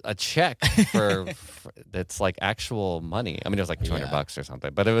 wow, a check for that's like actual money. I mean, it was like $200 or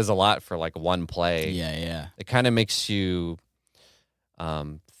something, but it was a lot for like one play. Yeah. It kind of makes you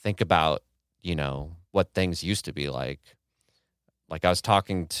think about, what things used to be like. Like I was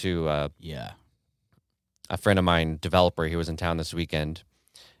talking to a friend of mine, developer. He was in town this weekend.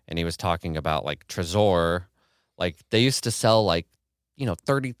 And he was talking about like Trezor, like they used to sell like,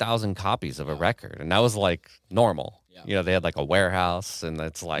 30,000 copies of a record. And that was like normal. Yeah. They had like a warehouse and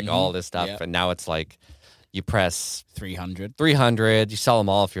it's like all this stuff. Yep. And now it's like you press 300, you sell them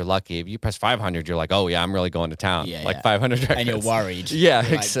all if you're lucky. If you press 500, you're like, oh yeah, I'm really going to town. Yeah, 500 records. And you're worried. Yeah,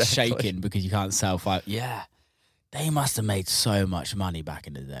 you're exactly. Shaking because you can't sell 5. Yeah. They must have made so much money back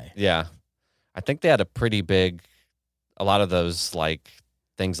in the day. Yeah. I think they had a lot of those like,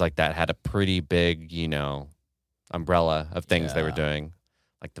 things like that had a pretty big, umbrella of things they were doing,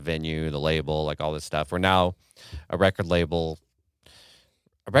 like the venue, the label, like all this stuff. Where now a record label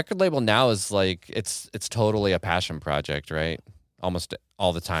now is like it's totally a passion project, right? Almost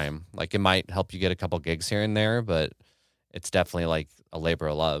all the time. Like it might help you get a couple gigs here and there, but it's definitely like a labor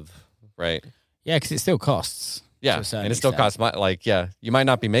of love, right? Yeah, because it still costs. Yeah, and it still costs money. Like, yeah, you might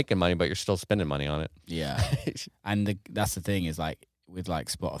not be making money, but you're still spending money on it. Yeah, and that's the thing is like. With like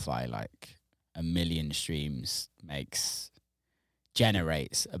Spotify, like 1 million streams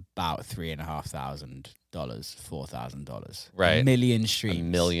generates about $3,500, $4,000. Right, 1 million streams.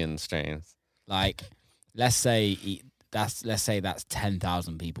 1 million streams. Like, let's say that's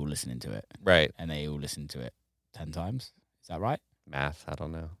 10,000 people listening to it. Right, and they all listen to it 10 times. Is that right? Math, I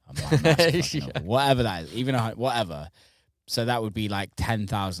don't know. Whatever that is, even whatever. So that would be like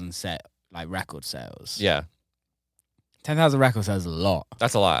 10,000 record sales. Yeah. 10,000 record sales is a lot.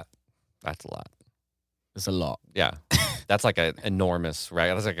 That's a lot. It's a lot. Yeah. That's like an enormous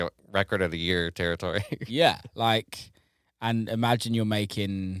record. That's like a record of the year territory. Yeah. And imagine you're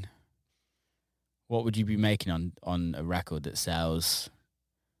making, what would you be making on a record that sells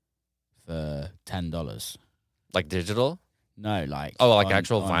for $10? Like digital? No, like. Oh, like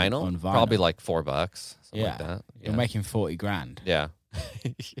actual vinyl? On vinyl? Probably like $4. Something like that. Yeah. You're making 40 grand. Yeah.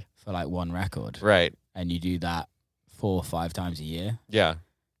 For like one record. Right. And you do that 4 or 5 times a year. Yeah.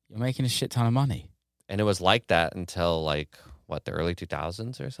 You're making a shit ton of money. And it was like that until like the early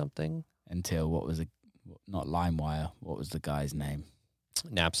 2000s or something. Until not LimeWire. What was the guy's name?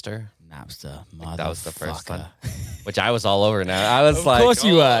 Napster. That was the first one. Which I was all over now. I was of course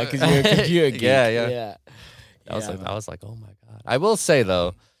you were, because you're a computer geek. Yeah. I was like, oh my God. I will say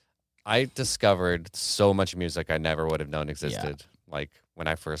though, I discovered so much music I never would have known existed. Like when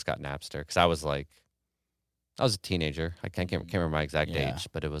I first got Napster, because I was a teenager. I can't remember my exact age,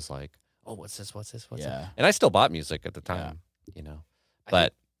 but it was like, oh, what's this? And I still bought music at the time,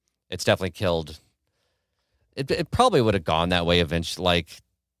 but it's definitely killed. It probably would have gone that way eventually. Like,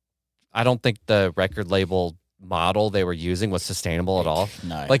 I don't think the record label model they were using was sustainable at all.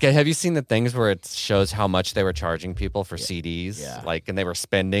 No. Like, have you seen the things where it shows how much they were charging people for CDs? Yeah. Like, and they were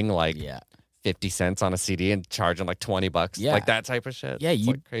spending 50 cents on a CD and charging like $20. Yeah. Like that type of shit. Yeah, it's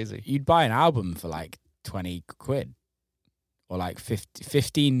like crazy. You'd buy an album for like 20 quid. Or like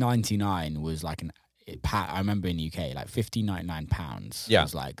 £15.99 was like I remember in the UK, like £15.99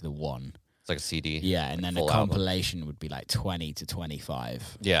 was like the one. It's like a CD. Yeah, and then a compilation would be like 20 to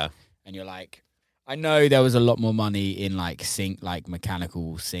 25. Yeah. And you're like, I know there was a lot more money in like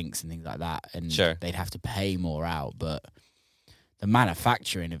mechanical syncs and things like that. And they'd have to pay more out, but the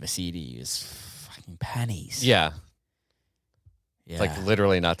manufacturing of a CD is fucking pennies. Yeah. It's like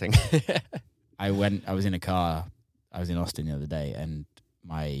literally nothing. I was in a car. I was in Austin the other day, and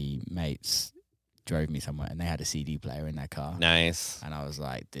my mates drove me somewhere, and they had a CD player in their car. Nice. And I was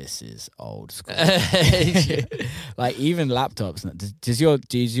like, "This is old school." Like even laptops. Does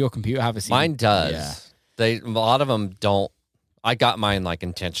your computer have a CD? Mine does. Yeah. A lot of them don't. I got mine like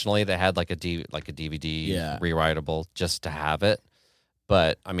intentionally. They had like a DVD rewritable just to have it.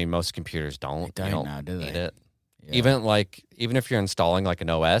 But I mean, most computers don't. They don't now, do they? Need it. Yeah. Even if you're installing like an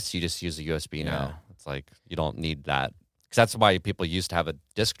OS, you just use a USB now. It's like you don't need that, because that's why people used to have a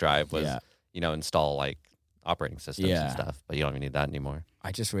disk drive was install like operating systems and stuff, but you don't even need that anymore.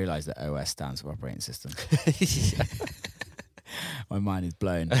 I just realized that OS stands for operating system. My mind is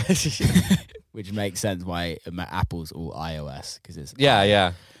blown. Which makes sense why Apple's all iOS, because it's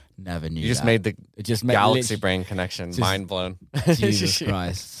never knew. You just made the galaxy brain connection. Mind blown. Jesus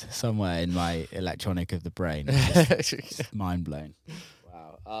Christ! Somewhere in my electronic of the brain, just mind blown.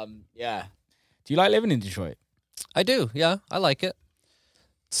 Wow. Do you like living in Detroit? I do. Yeah, I like it.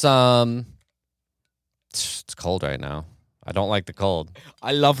 It's It's cold right now. I don't like the cold.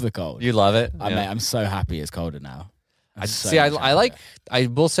 I love the cold. You love it? Mate, I'm so happy it's colder now. I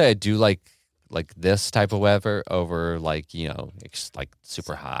will say I do like this type of weather over like, like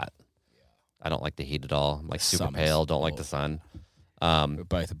super hot. I don't like the heat at all. I'm like super pale. Don't like the sun. We're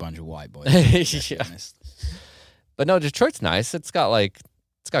both a bunch of white boys. Yeah. But no, Detroit's nice. It's got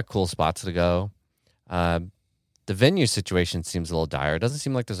cool spots to go. The venue situation seems a little dire. It doesn't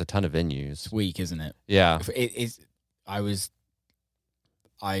seem like there's a ton of venues. It's weak, isn't it? Yeah. I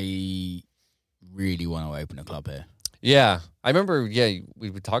really want to open a club here. Yeah. I remember,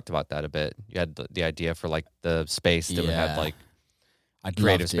 we talked about that a bit. You had the idea for like the space that would have like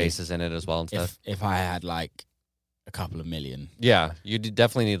creative spaces in it as well and stuff. If I had like a couple of million. Yeah. You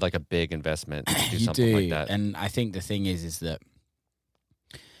definitely need like a big investment to do something like that. And I think the thing is that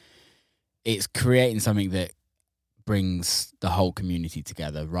it's creating something that brings the whole community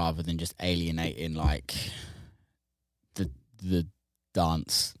together rather than just alienating like the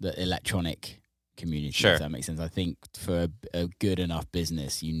dance, the electronic community. Sure. If that makes sense. I think for a good enough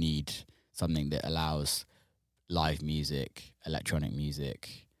business, you need something that allows live music, electronic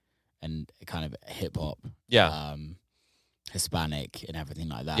music, and kind of hip hop. Yeah. Hispanic and everything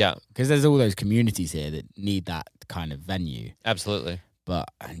like that. Yeah. Because there's all those communities here that need that kind of venue. Absolutely. But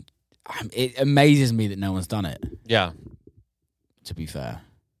it amazes me that no one's done it. Yeah. To be fair.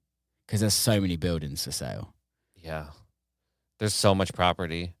 Because there's so many buildings for sale. Yeah. There's so much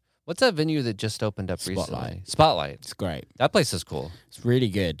property. What's that venue that just opened up recently? Spotlight. It's great. That place is cool. It's really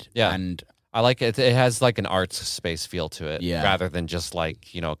good. Yeah. And I like it. It has like an arts space feel to it. Yeah. Rather than just like,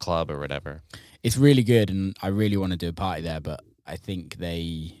 a club or whatever. It's really good, and I really want to do a party there, but I think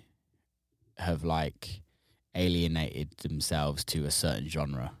they have like alienated themselves to a certain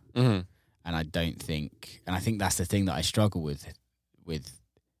genre. Mm-hmm. And I think that's the thing that I struggle with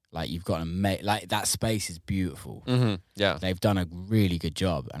like you've got to make like that space is beautiful. Mm-hmm. Yeah. They've done a really good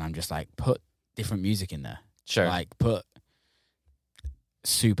job, and I'm just like, put different music in there. Sure. Like put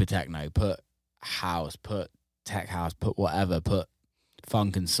super techno, put house, put tech house, put whatever, put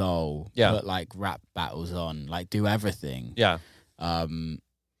funk and soul, put like rap battles on, like do everything. Yeah.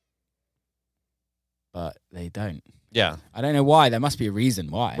 But they don't. Yeah. I don't know why. There must be a reason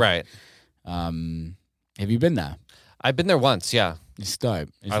why. Right. Have you been there? I've been there once, yeah. It's dope.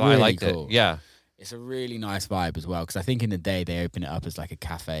 It's I really liked cool. it. Yeah. It's a really nice vibe as well, because I think in the day they open it up as like a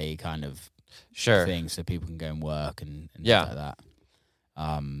cafe kind of thing, so people can go and work and things like that.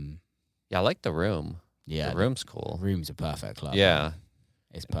 Yeah, I like the room. Yeah. The room's cool. The room's a perfect club. Yeah. Man.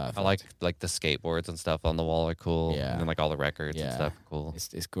 It's perfect. I like the skateboards and stuff on the wall are cool. Yeah. And then like all the records and stuff are cool.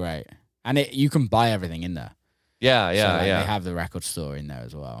 It's great. And you can buy everything in there. Yeah, So they have the record store in there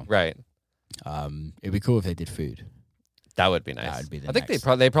as well. Right. It'd be cool if they did food. That would be nice. That would be I think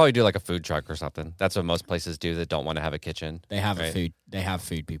they probably do like a food truck or something. That's what most places do that don't want to have a kitchen. They have They have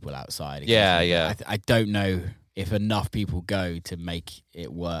food people outside. Yeah. I don't know if enough people go to make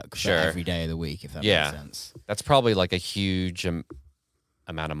it work for every day of the week. If that makes sense. That's probably like a huge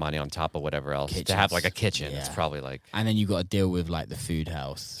amount of money on top of whatever else to have like a kitchen. It's probably like, and then you got to deal with like the food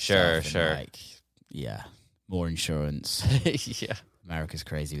house. Sure. Like, more insurance. Yeah. America's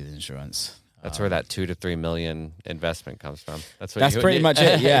crazy with insurance. That's where that $2 to $3 million investment comes from. That's pretty much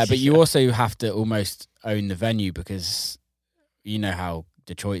it. Yeah, but you also have to almost own the venue, because you know how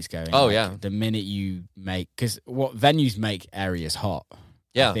Detroit's going. Oh like, the minute you make, because what venues make areas hot.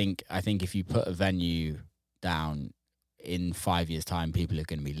 Yeah, I think if you put a venue down in 5 years' time, people are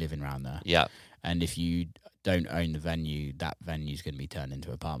going to be living around there. Yeah, and if you don't own the venue, that venue's going to be turned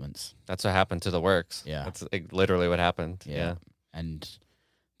into apartments. That's what happened to the Works. Yeah, that's literally what happened. Yeah. And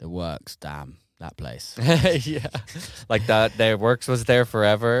the Works, damn, that place. Yeah. Like their Works was there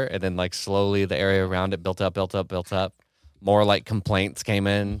forever, and then like slowly the area around it built up. More like complaints came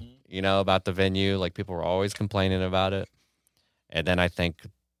in, about the venue. Like people were always complaining about it. And then I think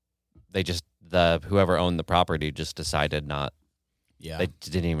they whoever owned the property just decided not. Yeah. They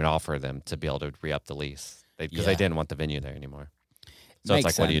didn't even offer them to be able to re-up the lease because they didn't want the venue there anymore. So it's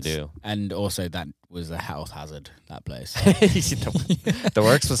like, what do you do? And also, that was a health hazard, that place. The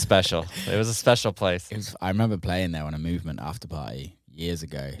Works was special. It was a special place. I remember playing there on a Movement after party years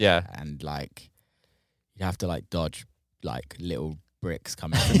ago. Yeah. And like, you'd have to like dodge like little bricks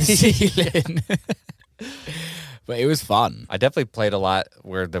coming from the ceiling. But it was fun. I definitely played a lot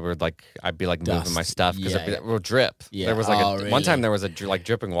where there were like, I'd be like moving my stuff because it would drip. Yeah. There was like one time there was like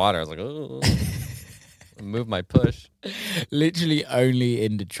dripping water. I was like, oh. Move my push. Literally only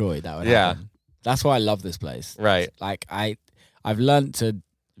in Detroit that would happen. That's why I love this place. Right. Like I've learned to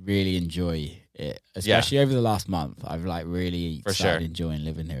really enjoy it, especially over the last month. I've like really started enjoying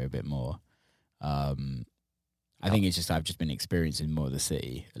living here a bit more. I think it's just I've just been experiencing more of the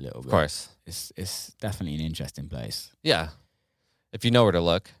city a little bit. Of course. It's definitely an interesting place. Yeah. If you know where to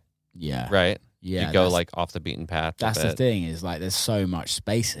look. Yeah. Right? Yeah. You go like off the beaten path. That's the thing is like there's so much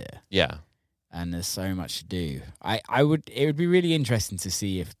space here. Yeah. And there's so much to do. It would be really interesting to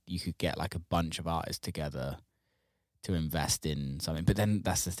see if you could get like a bunch of artists together to invest in something. But then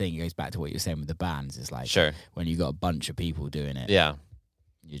that's the thing, it goes back to what you're saying with the bands. It's like when you got a bunch of people doing it. Yeah.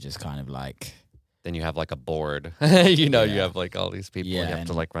 You're just kind of like, then you have like a board. You have like all these people you have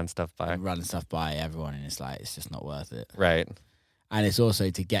to like run stuff by. Run stuff by everyone, and it's like it's just not worth it. Right. And it's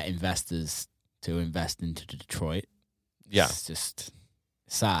also to get investors to invest into Detroit. Yeah. It's just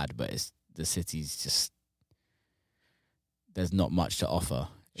sad, but the city's just there's not much to offer.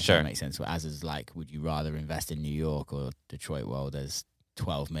 If that makes sense. As is like, would you rather invest in New York or Detroit? Well, there's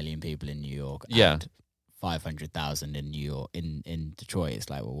 12 million people in New York. And 500,000 in New York. In Detroit, it's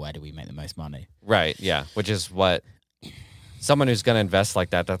like, well, where do we make the most money? Right. Yeah. Which is what someone who's going to invest like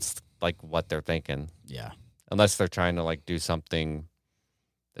that. That's like what they're thinking. Yeah. Unless they're trying to like do something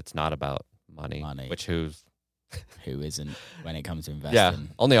that's not about money. Which who isn't when it comes to investing?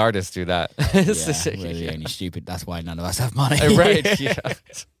 Yeah. Only artists do that. We're the only stupid. That's why none of us have money. Right. Yeah.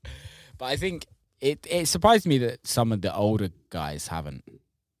 But I think it surprised me that some of the older guys haven't.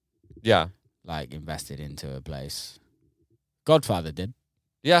 Yeah. Like invested into a place. Godfather did.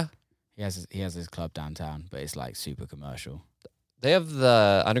 Yeah. He has his club downtown, but it's like super commercial. They have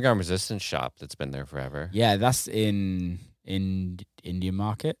the Underground Resistance shop that's been there forever. Yeah, that's in Indian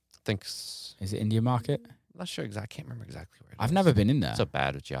Market. I think. Is it Indian Market? I'm not sure exactly. I can't remember exactly where it is. I've never been in there. I'm so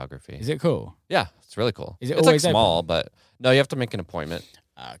bad with geography. Is it cool? Yeah, it's really cool. Is it it's always like small, open? but no, you have to make an appointment.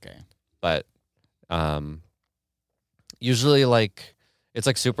 Okay. But usually like it's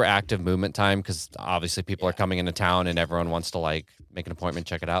like super active movement time because obviously people are coming into town and everyone wants to like make an appointment,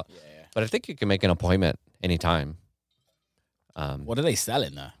 check it out. Yeah. But I think you can make an appointment anytime. What are they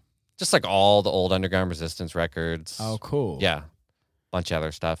selling there? Just like all the old Underground Resistance records. Oh, cool. Yeah. Bunch of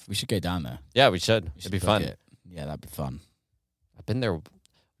other stuff. We should go down there. Yeah, we should. It'd be fun. Yeah, that'd be fun. I've been there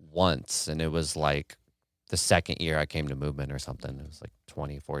once and it was like the second year I came to Movement or something. It was like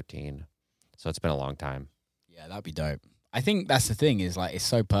 2014. So it's been a long time. Yeah, that'd be dope. I think that's the thing is like it's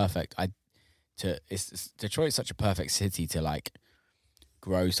so perfect. Detroit's such a perfect city to like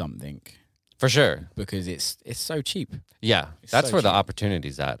grow something. For sure. Because it's so cheap. Yeah. It's that's so where cheap. the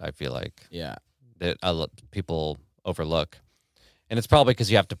opportunity's at, I feel like. Yeah. That people overlook. And it's probably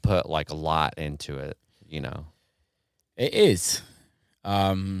because you have to put like a lot into it, you know. It is.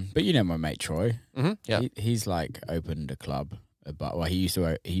 But you know my mate Troy. Mm-hmm. Yeah. He's like opened a club. Well, he used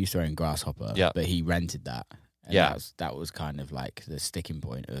to own Grasshopper. Yeah. But he rented that. And yeah. That was kind of like the sticking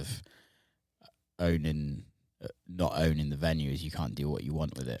point of not owning the venue is you can't do what you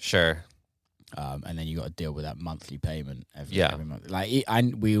want with it. Sure. And then you got to deal with that monthly payment every month. Like,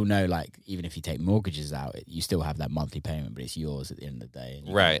 and we all know, like, even if you take mortgages out, you still have that monthly payment, but it's yours at the end of the day.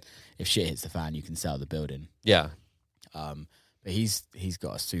 And right. If shit hits the fan, you can sell the building. Yeah. But he's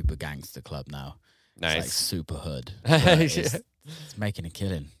got a super gangster club now. Nice. It's like super hood. It's making a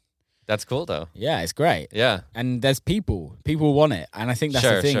killing. That's cool though. Yeah, it's great. Yeah. And there's people want it. And I think that's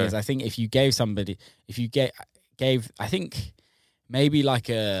the thing is I think if you gave somebody, I think maybe like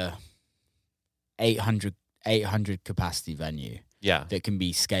a 800 capacity venue. Yeah. That can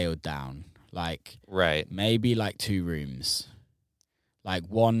be scaled down. Like, right. Maybe like 2 rooms. Like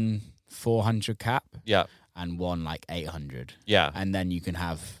one 400 cap. Yeah. And one like 800. Yeah. And then you can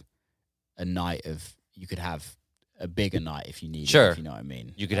have you could have a bigger night if you need sure. it, if you know what I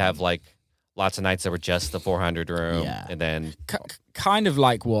mean. You could have like lots of nights that were just the 400 room. Yeah. And then kind of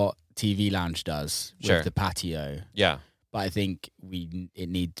like what TV Lounge does with the patio. Yeah. But I think we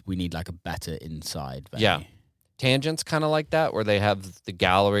need like a better inside venue. Yeah. Tangent's kind of like that where they have the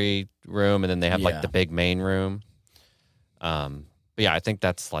gallery room and then they have like the big main room. But yeah, I think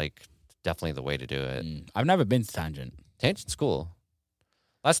that's like definitely the way to do it. I've never been to Tangent. Tangent's cool.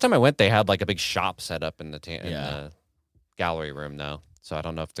 Last time I went, they had like a big shop set up in the gallery room though. So I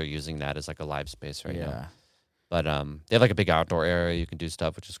don't know if they're using that as like a live space right now. But they have like a big outdoor area you can do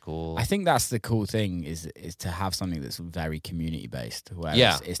stuff, which is cool. I think that's the cool thing is to have something that's very community based, where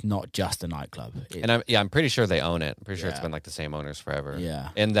it's not just a nightclub. I'm pretty sure they own it. I'm pretty sure it's been like the same owners forever. Yeah,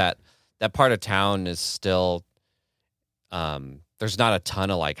 and that part of town is still there's not a ton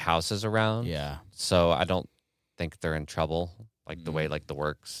of like houses around. Yeah, so I don't think they're in trouble like the way like the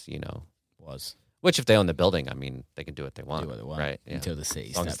Works, was. Which, if they own the building, I mean, they can do what they want. Right? Yeah. Until the city.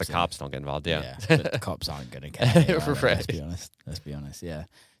 As long as the cops don't get involved, But the cops aren't going to care. Right. Let's be honest, yeah.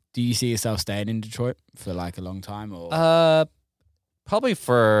 Do you see yourself staying in Detroit for like a long time? Or probably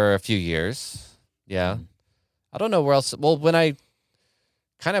for a few years, yeah. I don't know where else. Well, when I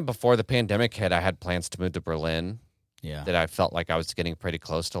kind of before the pandemic hit, I had plans to move to Berlin. Yeah. That I felt like I was getting pretty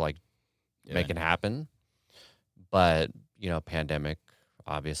close to like making happen. But, pandemic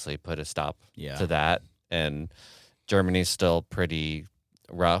obviously put a stop to that. And Germany's still pretty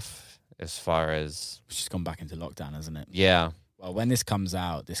rough as far as... It's just gone back into lockdown, hasn't it? Yeah. Well, when this comes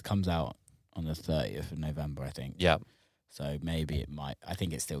out on the 30th of November, I think. Yeah. So maybe it might... I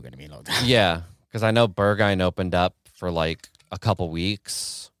think it's still going to be in lockdown. Yeah, because I know Berghain opened up for like a couple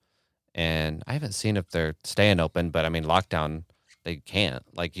weeks. And I haven't seen if they're staying open, but I mean, lockdown, they can't.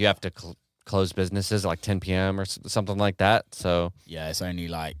 Like, you have to close businesses at like 10 p.m. or something like that. So yeah, it's only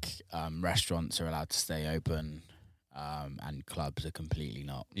like restaurants are allowed to stay open, and clubs are completely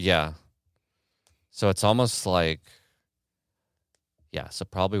not. Yeah. So it's almost like, so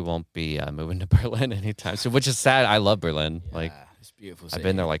probably won't be moving to Berlin anytime soon, which is sad. I love Berlin. Yeah, like, it's beautiful city. I've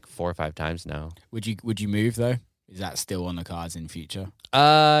been there like 4 or 5 times now. Would you move though? Is that still on the cards in future?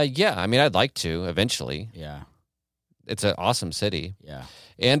 Yeah. I mean, I'd like to eventually. Yeah. It's an awesome city. Yeah.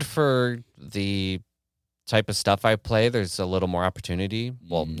 And for the type of stuff I play, there's a little more opportunity.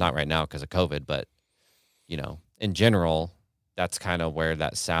 Well, not right now because of COVID, but, in general, that's kind of where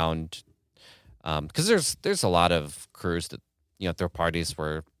that sound, because there's a lot of crews that, throw parties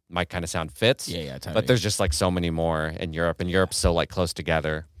where my kind of sound fits. Yeah, totally. But there's just like so many more in Europe, and Europe's so like close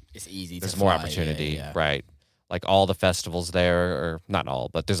together. It's easy. There's more opportunity, right? Like all the festivals there, or not all,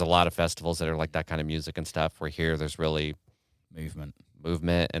 but there's a lot of festivals that are like that kind of music and stuff. Where here, there's really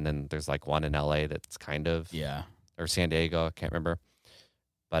movement, and then there's like one in LA that's kind of or San Diego, I can't remember,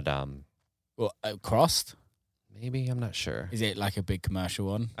 but well, Crossed, maybe, I'm not sure. Is it like a big commercial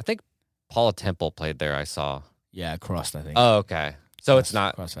one? I think Paula Temple played there. I saw. Yeah, Crossed, I think. Oh, okay. So it's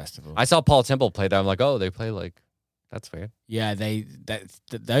not Cross Festival. I saw Paula Temple play there. I'm like, oh, they play like, that's weird. Yeah,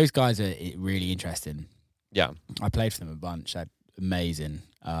 those guys are really interesting. Yeah, I played for them a bunch. They're amazing.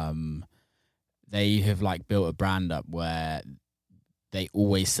 They have like built a brand up where they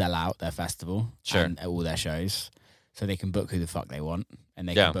always sell out their festival and all their shows, so they can book who the fuck they want, and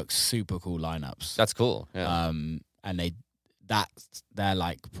they can book super cool lineups. That's cool. Yeah. And they're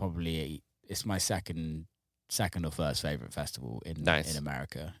like probably it's my second or first favorite festival in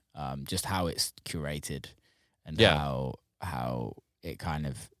America. Just how it's curated and how it kind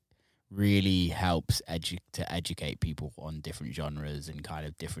of really helps to educate people on different genres and kind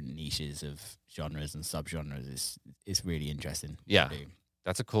of different niches of genres and subgenres. It's really interesting. Yeah,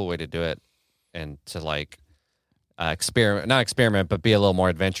 that's a cool way to do it, and to like not experiment, but be a little more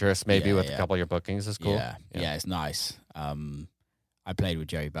adventurous maybe with a couple of your bookings is cool. Yeah, it's nice. I played with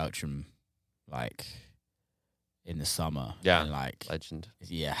Joey Beltram like in the summer. Yeah, and, like legend.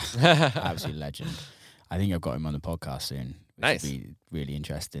 Yeah, absolute legend. I think I've got him on the podcast soon. Nice. Would be really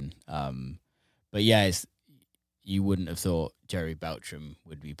interesting. But yeah, you wouldn't have thought Jerry Beltram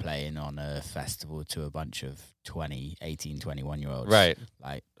would be playing on a festival to a bunch of 18, 21-year-olds. Right.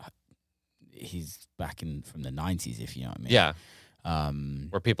 Like, he's back from the 90s, if you know what I mean. Yeah.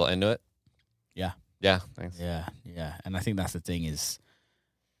 Were people into it? Yeah. Yeah, thanks. Yeah. And I think that's the thing is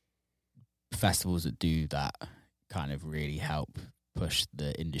festivals that do that kind of really help push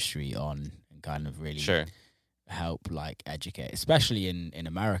the industry on and kind of really help like educate, especially in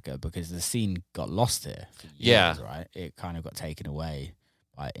America, because the scene got lost here for years, right? It kind of got taken away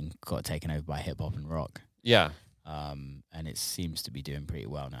and got taken over by hip hop and rock. Yeah. And it seems to be doing pretty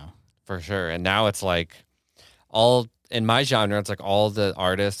well now. For sure. And now it's like all in my genre, it's like all the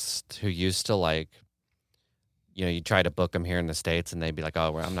artists who used to like, you try to book them here in the States and they'd be like,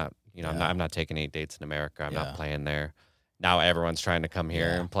 oh, I'm not, I'm not taking any dates in America. I'm not playing there. Now everyone's trying to come here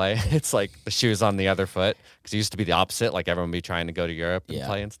and play. It's like the shoe's on the other foot, because it used to be the opposite. Like everyone would be trying to go to Europe and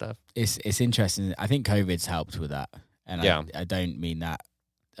play and stuff. It's interesting. I think COVID's helped with that. And I don't mean that.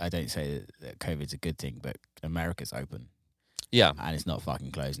 I don't say that COVID's a good thing, but America's open. Yeah. And it's not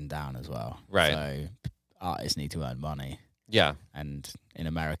fucking closing down as well. Right. So artists need to earn money. Yeah. And in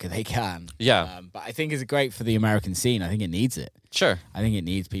America they can. Yeah. But I think it's great for the American scene. I think it needs it. Sure. I think it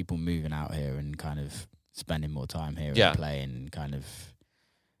needs people moving out here and kind of spending more time here and playing kind of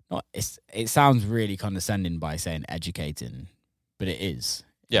it sounds really condescending by saying educating, but it is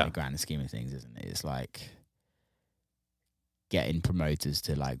in the grand scheme of things, isn't it? It's like getting promoters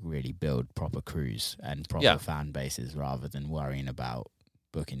to like really build proper crews and proper fan bases rather than worrying about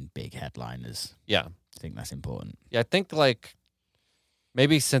booking big headliners. Yeah. I think that's important. Yeah, I think like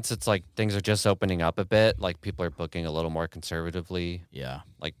maybe since it's like things are just opening up a bit, like people are booking a little more conservatively. Yeah.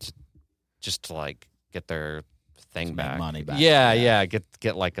 Like just to like get their thing Just back. make money back. Yeah.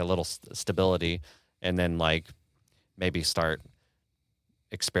 Get like a little stability, and then like maybe start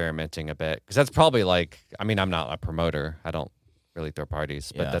experimenting a bit, because that's probably like, I mean, I'm not a promoter, I don't really throw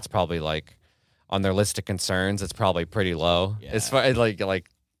parties, but that's probably like on their list of concerns, it's probably pretty low. As far as like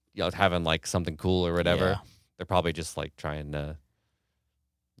you know, having like something cool or whatever, they're probably just like trying to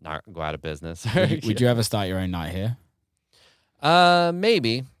not go out of business. Would you ever start your own night here?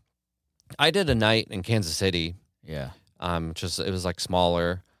 Maybe. I did a night in Kansas City. Yeah. It was like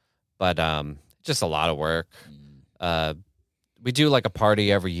smaller, but just a lot of work. We do like a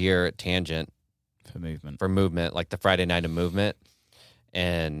party every year at Tangent for movement, like the Friday night of movement,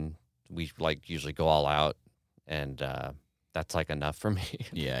 and we like usually go all out, and that's like enough for me.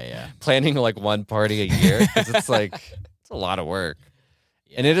 Yeah. Planning like one party a year, because it's like it's a lot of work.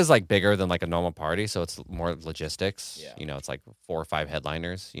 And it is like bigger than like a normal party, so it's more logistics. Yeah. You know, it's like 4 or 5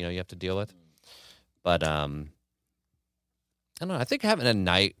 headliners, you know, you have to deal with. But I don't know, I think having a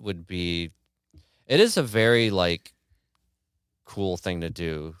night it is a very like cool thing to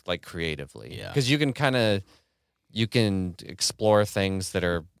do, like creatively. Yeah. Because you can explore things that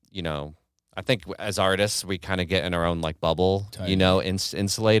are, you know, I think as artists, we kind of get in our own like bubble, you know,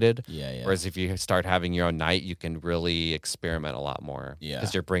 insulated. Yeah. Whereas if you start having your own night, you can really experiment a lot more. Yeah.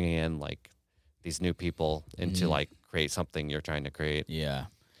 Because you're bringing in like these new people into like create something you're trying to create. Yeah.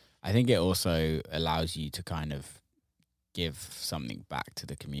 I think it also allows you to kind of give something back to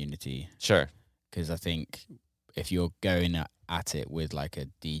the community. Sure. Because I think if you're going at it with like a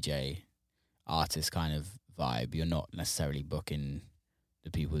DJ artist kind of vibe, you're not necessarily booking the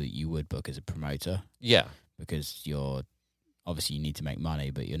people that you would book as a promoter. Yeah. Because you're obviously you need to make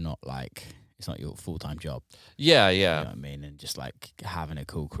money, but you're not like, it's not your full-time job. Yeah. You know what I mean? And just like having a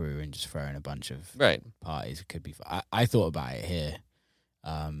cool crew and just throwing a bunch of parties could be fun. I thought about it here.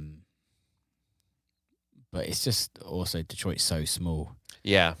 But it's just also Detroit's so small.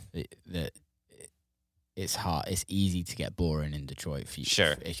 Yeah. That it's hard. It's easy to get boring in Detroit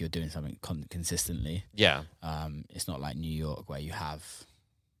if you're doing something consistently. Yeah. It's not like New York where you have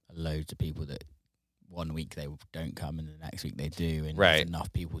loads of people that one week they don't come and the next week they do, and there's enough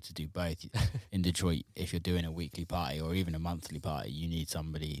people to do both. In Detroit, if you're doing a weekly party or even a monthly party, you need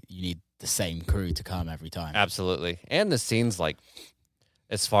the same crew to come every time. Absolutely. And the scene's like,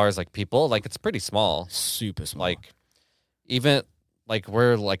 as far as like people, like it's pretty small. Super small. Like even like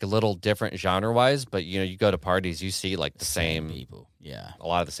we're like a little different genre wise, but you know, you go to parties, you see like the same people. Yeah. A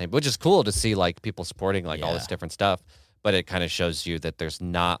lot of the same, which is cool to see like people supporting like all this different stuff. But it kind of shows you that there's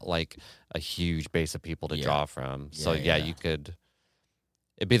not like a huge base of people to draw from. So you could,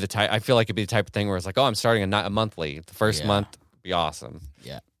 it'd be the type, I feel like it'd be the type of thing where it's like, oh, I'm starting a monthly. The first month would be awesome.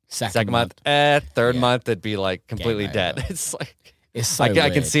 Yeah. Second month, third month, it'd be like completely dead. It's like, it's so I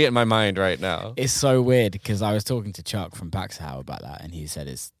can see it in my mind right now. It's so weird because I was talking to Chuck from Paxhow about that, and he said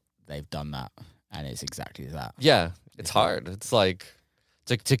they've done that, and it's exactly that. Yeah, it's hard. It's like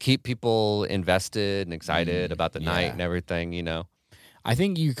to keep people invested and excited about the night and everything, you know. I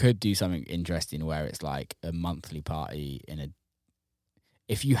think you could do something interesting where it's like a monthly party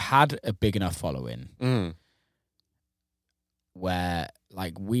if you had a big enough following, where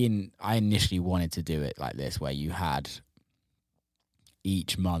like I initially wanted to do it like this, where you had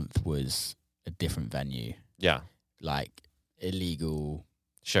each month was a different venue. Yeah. Like illegal,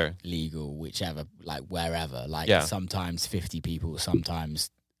 legal, whichever, like wherever. Like sometimes 50 people,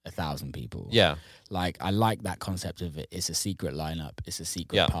 sometimes 1,000 people. Yeah. Like I like that concept of it. It's a secret lineup. It's a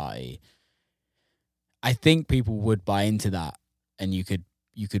secret party. I think people would buy into that, and you could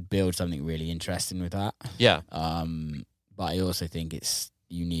build something really interesting with that. Yeah. But I also think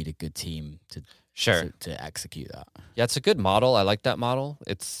you need a good team to execute that. Yeah, it's a good model. I like that model.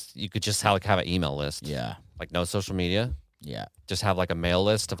 You could just have an email list. Yeah. Like no social media. Yeah. Just have like a mail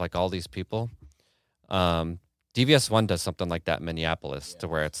list of like all these people. DVS1 does something like that in Minneapolis to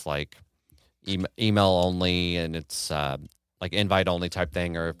where it's like email only, and it's like invite only type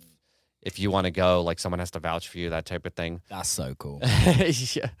thing, or if you want to go, like someone has to vouch for you, that type of thing. That's so cool.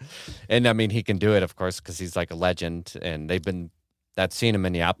 Yeah. And I mean, he can do it, of course, because he's like a legend, and that scene in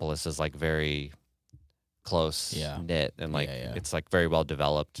Minneapolis is like very close knit, and like it's like very well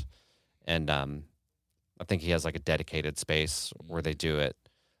developed. And I think he has like a dedicated space where they do it.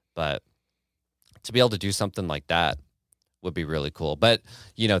 But to be able to do something like that would be really cool. But,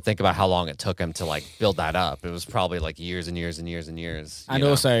 you know, think about how long it took him to like build that up. It was probably like years and years and years and years. And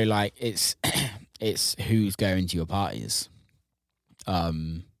also like it's who's going to your parties.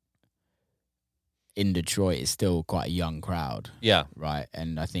 In Detroit, it's still quite a young crowd. Yeah. Right.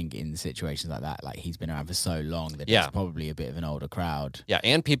 And I think in situations like that, like he's been around for so long that it's probably a bit of an older crowd. Yeah.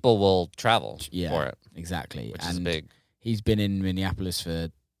 And people will travel for it. Exactly. Which is big. He's been in Minneapolis for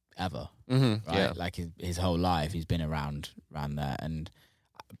ever. Mm-hmm. Right. Yeah. Like his whole life, he's been around there. And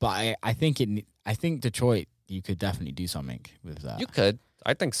But I think Detroit, you could definitely do something with that. You could.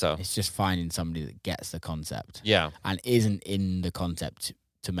 I think so. It's just finding somebody that gets the concept. Yeah. And isn't in the concept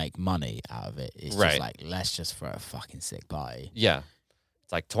to make money out of it. It's just like, let's just throw a fucking sick party. Yeah.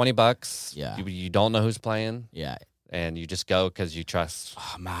 It's like $20. Yeah. You don't know who's playing. Yeah. And you just go because you trust.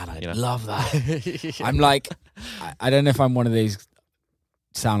 Oh, man, I love that. I'm like, I don't know if I'm one of these,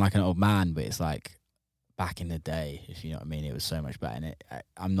 sound like an old man, but it's like back in the day, if you know what I mean, it was so much better. And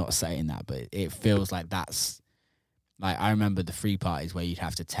I'm not saying that, but it feels like that's, like, I remember the free parties where you'd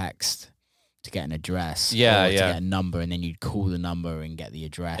have to text to get an address. Yeah, or to get a number, and then you'd call the number and get the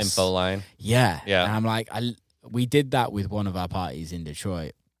address. Info line. Yeah. Yeah. And I'm like, we did that with one of our parties in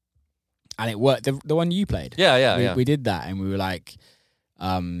Detroit. And it worked. The one you played. Yeah. We did that, and we were like,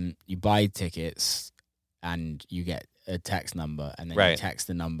 you buy tickets and you get a text number, and then you text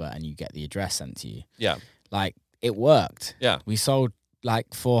the number and you get the address sent to you. Yeah. Like, it worked. Yeah. We sold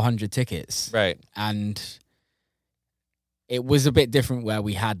like 400 tickets. Right. And it was a bit different where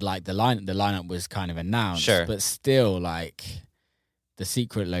we had like the lineup was kind of announced. Sure. But still, like, the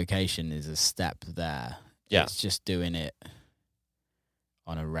secret location is a step there. Yeah. It's just doing it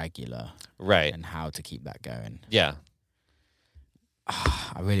on a regular, right, and how to keep that going. Yeah.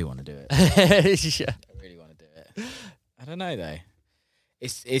 I really want to do it. Yeah. I really want to do it. I don't know though.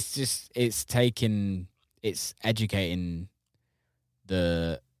 It's educating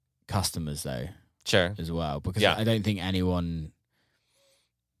the customers though. Sure. As well, because I don't think anyone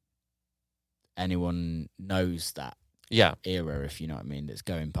knows that. Yeah. Era, if you know what I mean, that's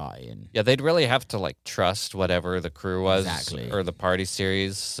going partying. Yeah, they'd really have to like trust whatever the crew was, exactly, or the party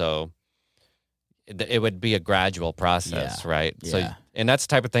series. So it would be a gradual process, right? Yeah. So, and that's the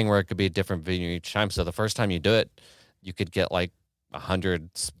type of thing where it could be a different venue each time. So the first time you do it, you could get like 100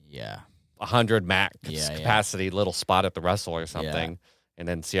 max capacity little spot at the Russell or something, and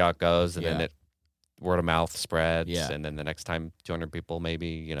then see how it goes, and then word of mouth spreads, and then the next time 200 people, maybe,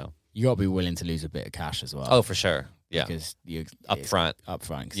 you know. You got to be willing to lose a bit of cash as well. Oh, for sure. Yeah. Because up front,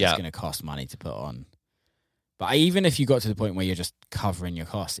 because it's going to cost money to put on. But even if you got to the point where you're just covering your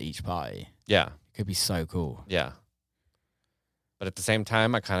costs each party, it could be so cool. Yeah. But at the same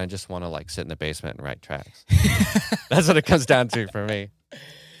time, I kind of just want to like sit in the basement and write tracks. That's what it comes down to for me.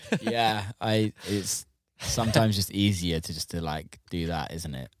 Yeah, it's sometimes just easier to like do that,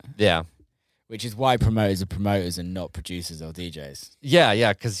 isn't it? Yeah. Which is why promoters are promoters and not producers or DJs.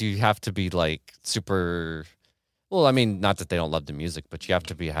 Yeah, because you have to be like super. Well, I mean, not that they don't love the music, but you have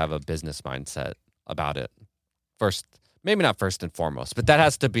to have a business mindset about it. First, maybe not first and foremost, but that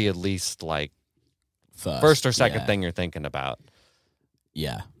has to be at least like first or second thing you're thinking about.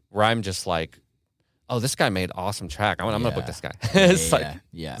 Yeah. Where I'm just like, oh, this guy made awesome track. I'm going to book this guy. It's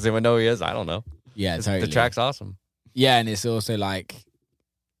does anyone know who he is? I don't know. Yeah, totally. The track's awesome. Yeah, and it's also like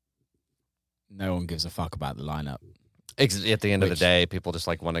no one gives a fuck about the lineup. At the end of the day, people just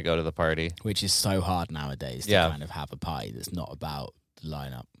like want to go to the party. Which is so hard nowadays to kind of have a party that's not about the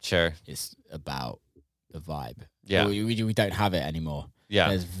lineup. Sure. It's about the vibe. Yeah. We don't have it anymore. Yeah.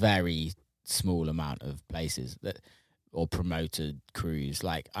 There's very small amount of places that, or promoted crews.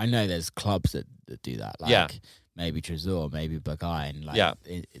 Like, I know there's clubs that do that. Like maybe Trésor, maybe Berghain. Like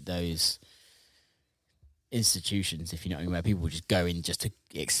those institutions, if you know what I mean, where people just go in just to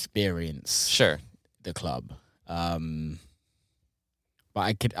experience the club. But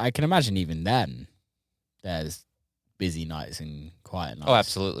I can imagine even then there's busy nights and quiet nights. Oh,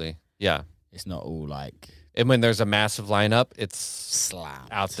 absolutely. Yeah. It's not all like... And when there's a massive lineup, it's slammed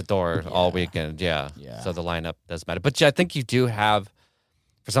out the door all weekend. Yeah. So the lineup does matter. But I think you do have,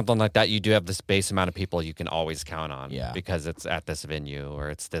 for something like that, you do have this base amount of people you can always count on. Yeah. Because it's at this venue or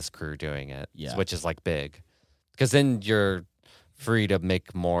it's this crew doing it. Yeah. Which is like big. Because then you're free to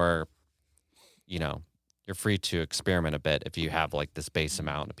make more, you know, you're free to experiment a bit if you have like this base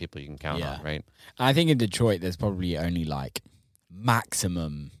amount of people you can count on, right? I think in Detroit, there's probably only like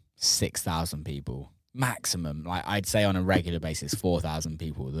maximum 6,000 people. Maximum. Like, I'd say on a regular basis, 4,000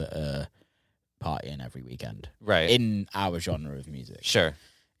 people that are partying every weekend. Right. In our genre of music. Sure.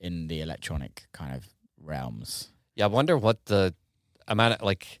 In the electronic kind of realms. Yeah, I wonder what the amount of,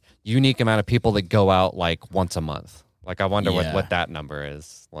 like, unique amount of people that go out like once a month. Like, I wonder what that number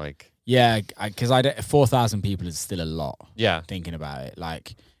is. Like, yeah, because 4,000 people is still a lot. Yeah. Thinking about it.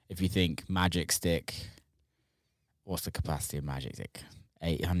 Like, if you think Magic Stick, what's the capacity of Magic Stick?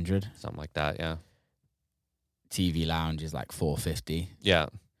 800? Something like that, yeah. TV Lounge is like 450. Yeah.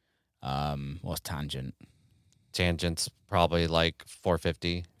 What's Tangent? Tangent's probably like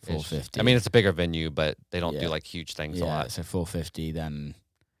 450. 450. I mean, it's a bigger venue, but they don't do like huge things a lot. So 450, then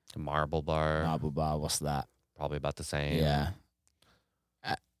Marble Bar. What's that? Probably about the same. Yeah.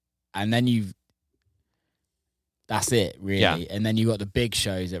 and then that's it, really. Yeah. And then you got the big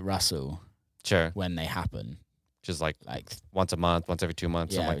shows at Russell. Sure. When they happen. Which is like once a month, once every 2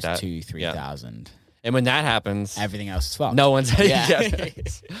 months, something like that. 2,000-3,000. And when that happens, everything else is fucked. No one's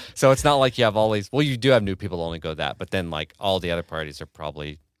So it's not like you have all these. Well, you do have new people only go that, but then like all the other parties are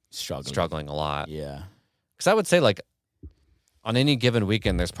probably struggling a lot. Yeah. Because I would say like on any given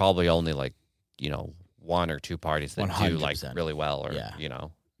weekend, there's probably only like 1 or 2 parties that 100%. Do like really well, or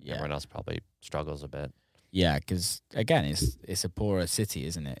everyone else probably struggles a bit. Yeah, because again, it's a poorer city,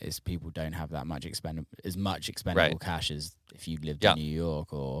 isn't it? It's people don't have that much expendable cash as if you lived in New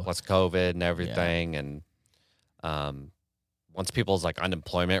York or plus COVID and everything, and once people's like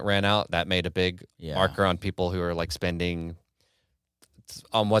unemployment ran out, that made a big marker on people who are like spending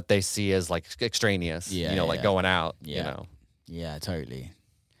on what they see as like extraneous, like going out, Yeah, totally.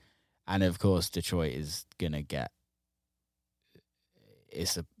 And of course, Detroit is gonna get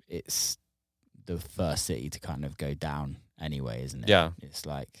it's the first city to kind of go down anyway, isn't it? Yeah. It's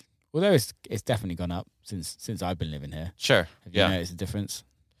like, although it's definitely gone up since I've been living here. Sure. Have you noticed a difference?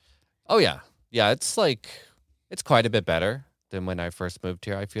 Oh yeah. Yeah, it's quite a bit better than when I first moved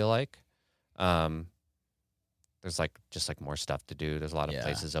here, I feel like. There's like just like more stuff to do. There's a lot of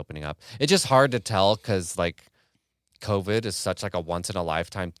places opening up. It's just hard to tell cuz like COVID is such like a once in a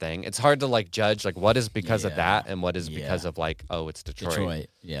lifetime thing. It's hard to like judge like what is because of that and what is because of like, oh, it's Detroit.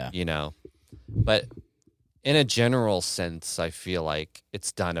 Yeah. But in a general sense, I feel like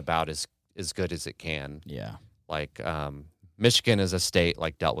it's done about as good as it can. Yeah. Like Michigan as a state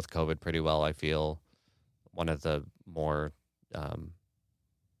like dealt with COVID pretty well, I feel. One of the more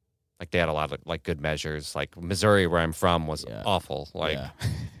like they had a lot of like good measures. Like Missouri, where I'm from, was awful. Like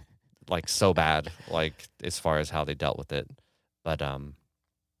like so bad, like as far as how they dealt with it. But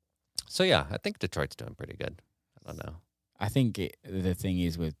so yeah, I think Detroit's doing pretty good. I don't know. I think the thing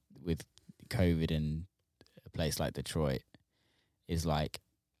is with COVID in a place like Detroit is like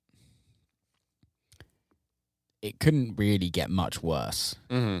it couldn't really get much worse.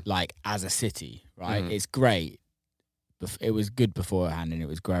 Like as a city, right? It's great. It was good beforehand and it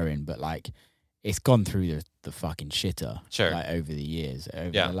was growing, but like it's gone through the fucking shitter. Sure. Like over the years,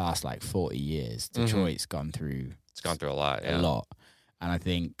 the last like 40 years, Detroit's gone through. It's gone through a lot. A lot, and I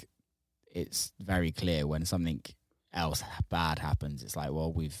think it's very clear when something else bad happens. It's like,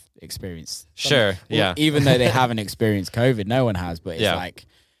 well, we've experienced. Sure. Well, even though they haven't experienced COVID, no one has. But it's like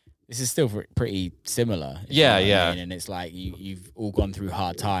this is still pretty similar. Yeah. I mean? And it's like you've all gone through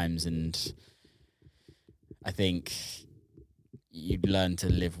hard times, and I think you'd learn to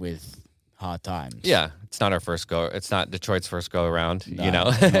live with hard times. Yeah, it's not it's not Detroit's first go around, no,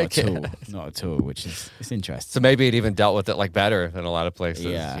 not at all, which is it's interesting. So maybe it even dealt with it like better than a lot of places,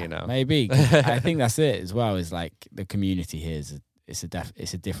 maybe. I think that's it as well, is like the community here it's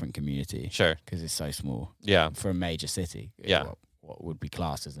a different community. Sure. Because it's so small. Yeah. For a major city. Yeah. What would be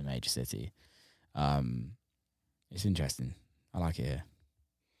classed as a major city. It's interesting. I like it here.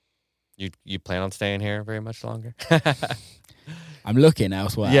 You plan on staying here very much longer? I'm looking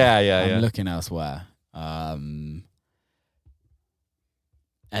elsewhere. Yeah. I'm looking elsewhere. And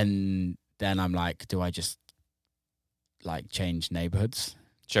then I'm like, do I just like change neighborhoods?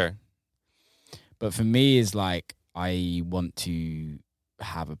 Sure. But for me, is like I want to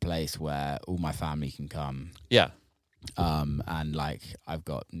have a place where all my family can come. Yeah. And like I've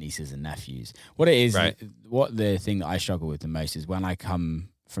got nieces and nephews. What it is, what the thing that I struggle with the most is when I come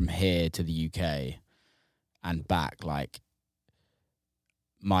from here to the UK and back, like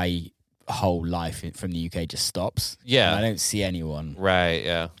my whole life from the UK just stops. Yeah. And I don't see anyone. Right,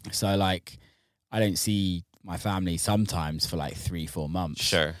 yeah. So like I don't see my family sometimes for like 3-4 months.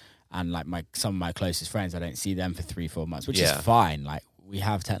 Sure. And like some of my closest friends, I don't see them for 3-4 months, which is fine. Like we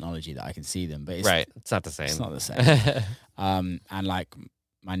have technology that I can see them, but it's not the same. It's not the same. And like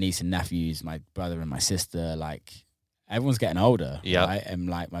my niece and nephews, my brother and my sister, like everyone's getting older. Yeah. Right? And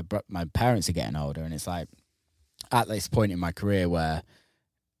like my parents are getting older, and it's like at this point in my career where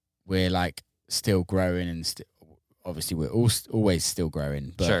we're like still growing, and obviously we're always still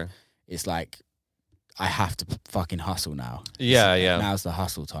growing, but it's like I have to fucking hustle now. Yeah. Now's the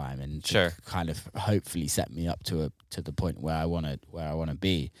hustle time, and to kind of hopefully set me up to the point where I want to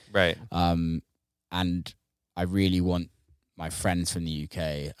be. Right. And I really want my friends from the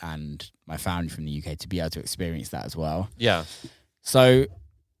UK and my family from the UK to be able to experience that as well. Yeah. So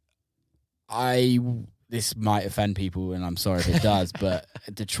this might offend people, and I'm sorry if it does, but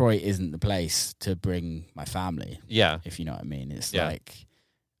Detroit isn't the place to bring my family. Yeah. If you know what I mean. It's like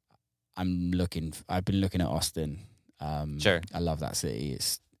I've been looking at Austin. Sure. I love that city.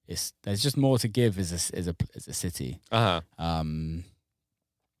 It's there's just more to give as a city. Uh-huh.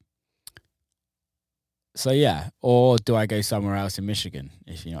 So yeah, or do I go somewhere else in Michigan?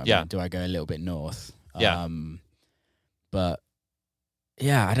 If you know what I Yeah. mean. Do I go a little bit north? Yeah. But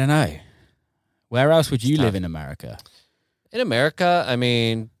yeah, I don't know. Where else would you It's live tough. in America? In America, I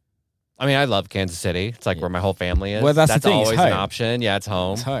mean, I love Kansas City. It's like where my whole family is. Well, that's the thing, it's always an home. option. Yeah, it's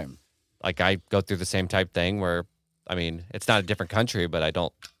home. It's home. Like I go through the same type thing where, I mean, it's not a different country, but I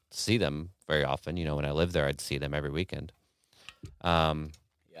don't see them very often. You know, when I lived there, I'd see them every weekend. Yeah.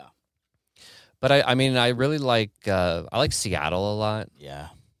 But I mean, I really like I like Seattle a lot. Yeah.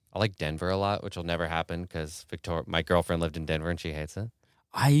 I like Denver a lot, which will never happen because my girlfriend lived in Denver and she hates it.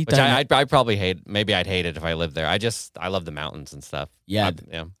 I Which don't. I'd probably hate. Maybe I'd hate it if I lived there. I love the mountains and stuff. Yeah.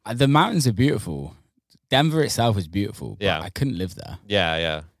 Yeah. The mountains are beautiful. Denver itself is beautiful. But Yeah. I couldn't live there.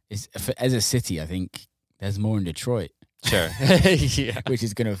 Yeah. As a city, I think there's more in Detroit, Sure. Yeah. which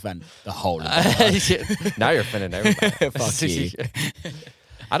is going to offend the whole of the world. Now you're offending everybody. Fuck you.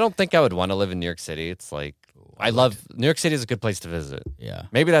 I don't think I would want to live in New York City. It's like New York City is a good place to visit. Yeah.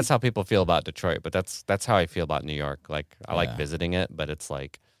 Maybe that's how people feel about Detroit, but that's how I feel about New York. Like I like Yeah. visiting it, but it's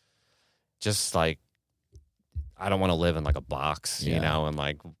like just like I don't want to live in like a box, you Yeah. know, and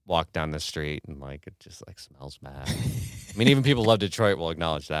like walk down the street and like it just like smells bad. I mean, even people who love Detroit will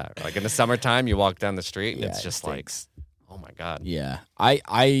acknowledge that. Like in the summertime, you walk down the street and Yeah, it's it just like, stinks. oh my God. Yeah.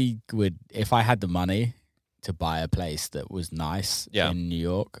 I would, if I had the money to buy a place that was nice Yeah. in New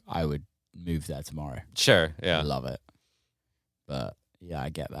York, I would move there tomorrow. Sure. I Yeah. love it. But yeah, I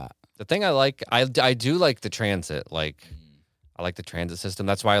get that. The thing I like, I do like the transit. Like, I like the transit system.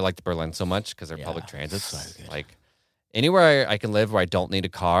 That's why I like Berlin so much because their Yeah, public transit's so good. like anywhere I can live where I don't need a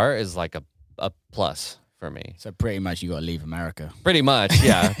car is like a plus for me. So pretty much you got to leave America. Pretty much,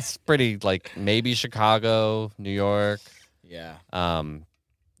 yeah. It's pretty like maybe Chicago, New York. Yeah.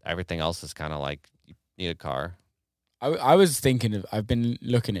 Everything else is kind of like you need a car. I was thinking of, I've been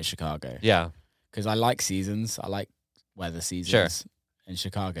looking at Chicago Yeah, because I like seasons. I like weather seasons. Sure. And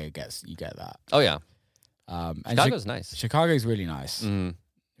Chicago you get that. oh yeah. And Chicago's nice. Chicago's really nice. Mm,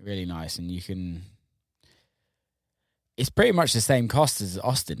 Really nice. And you can, it's pretty much the same cost as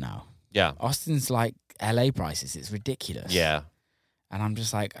Austin now. yeah, Austin's like LA prices. It's ridiculous. yeah, And I'm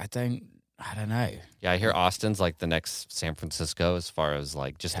just like, I don't know. yeah. I hear Austin's like the next San Francisco as far as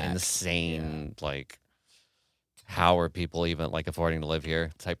like just Tax, insane like. How are people even like affording to live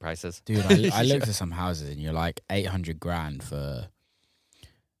here type prices? Dude, I looked at some houses and you're like $800,000 for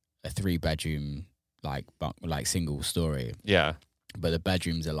a 3-bedroom, like single story. Yeah, But the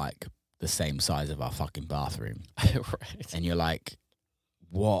bedrooms are like the same size of our fucking bathroom. right. And you're like,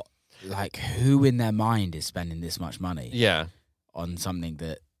 what? Like, who in their mind is spending this much money Yeah, on something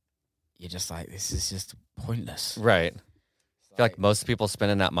that you're just like, this is just pointless? right. I feel like most people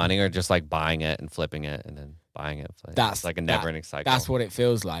spending that money are just like buying it and flipping it and then buying it. It's like a never-ending cycle. That's what it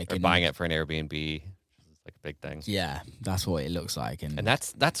feels like. Or And buying it for an Airbnb. It's like a big thing. yeah, that's what it looks like. And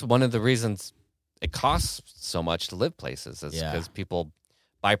that's one of the reasons it costs so much to live places is Yeah. because people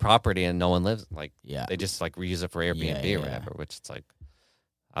buy property and no one lives. Like yeah. they just like reuse it for Airbnb Yeah. or whatever. Which it's like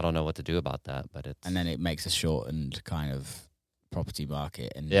I don't know what to do about that, but it's And then it makes a shortened kind of property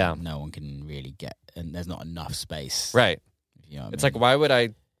market, and Yeah. no one can really get, and there's not enough space. right. You know what It's I like mean? why would I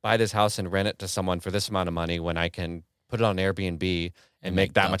buy this house and rent it to someone for this amount of money when I can put it on Airbnb and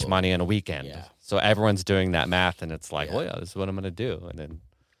make that much double. money in a weekend? Yeah. So everyone's doing that math, and it's like, Yeah. well, yeah, this is what I'm going to do, and then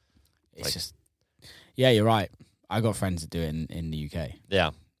It's like- just, yeah, you're right. I got friends that do it in the UK yeah,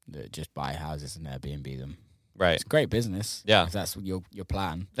 that just buy houses and Airbnb them. right, It's great business. Yeah. If that's your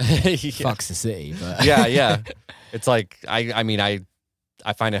plan. yeah. Fucks the city, but yeah. It's like I mean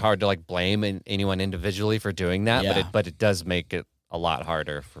I find it hard to like blame anyone individually for doing that, Yeah. but it does make it a lot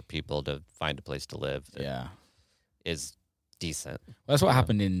harder for people to find a place to live that yeah. is decent. Well, that's what Yeah.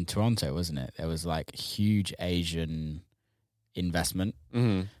 happened in Toronto, wasn't it? There was like huge Asian investment.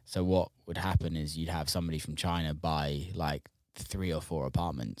 Mm-hmm. So what would happen is you'd have somebody from China buy like 3 or 4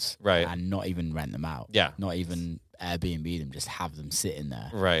 apartments, Right. and not even rent them out, Yeah. not even Airbnb them, just have them sit in there.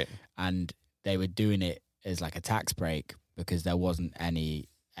 Right. And they were doing it as like a tax break because there wasn't any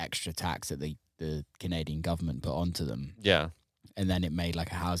extra tax that the Canadian government put onto them. Yeah. And then it made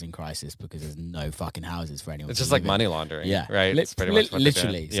like a housing crisis because there's no fucking houses for anyone. It's to just like live in. money laundering. Yeah, Right. It's pretty much what they're doing.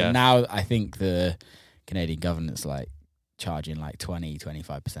 literally. So Yeah. now I think the Canadian government's like charging like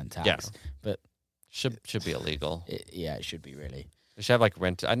 20-25% tax. Yeah. But should be illegal. yeah, it should be really. They should have like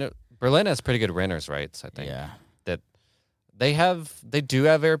rent. I know Berlin has pretty good renters' rights. I think Yeah. they do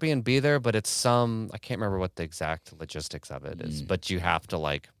have Airbnb there, but it's some I can't remember what the exact logistics of it is. But you have to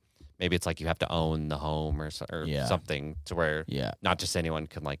like maybe it's like you have to own the home or Yeah. something to where Yeah. not just anyone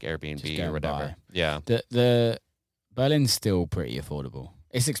can like Just Airbnb go or and whatever. buy. Yeah. The Berlin's still pretty affordable.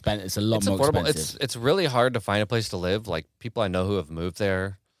 It's expensive. It's a lot more affordable. expensive. It's really hard to find a place to live. Like people I know who have moved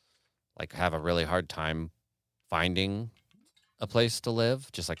there, like have a really hard time finding a place to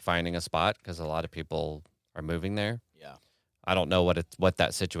live, just like finding a spot because a lot of people are moving there. Yeah. I don't know what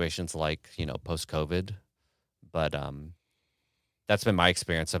that situation's like, post COVID, but that's been my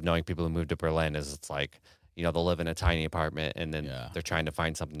experience of knowing people who moved to Berlin. Is it's like they'll live in a tiny apartment and then they're trying to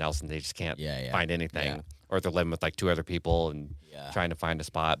find something else and they just can't find anything, or they're living with like 2 other people and trying to find a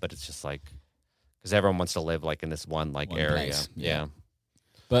spot, but it's just like because everyone wants to live like in this one area. Place. Yeah.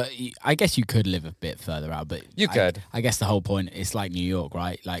 But I guess you could live a bit further out, but you could. I guess the whole point is like New York,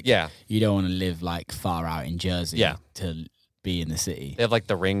 right? Like, you don't want to live like far out in Jersey to be in the city. They have like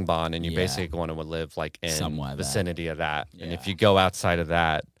the Ringbahn, and you basically want to live like in somewhere vicinity of that. Yeah. And if you go outside of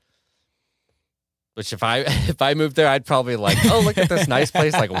that, which if I moved there, I'd probably like, oh, look at this nice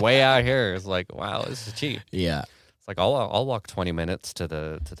place, like way out here. It's like, wow, this is cheap. Yeah. It's like I'll walk 20 minutes to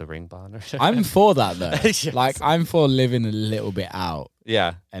the Ringbahn. I'm for that though. Yes. Like I'm for living a little bit out.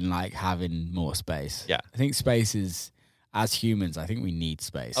 Yeah. And like having more space. Yeah. I think space is, as humans, I think we need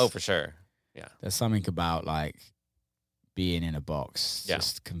space. Oh, for sure. Yeah. There's something about like being in a box,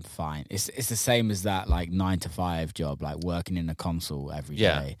 just confined. It's the same as that like 9 to 5 job, like working in a console every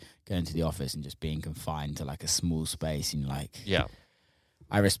day, going to the office and just being confined to like a small space. And like,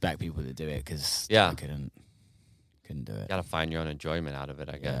 I respect people that do it because I couldn't do it. You gotta find your own enjoyment out of it,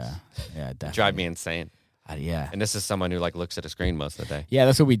 I guess. Yeah, definitely. It drive me insane. And this is someone who like looks at a screen most of the day. Yeah,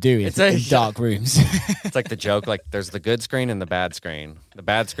 that's what we do. It's in dark rooms. It's like the joke, like there's the good screen and the bad screen. The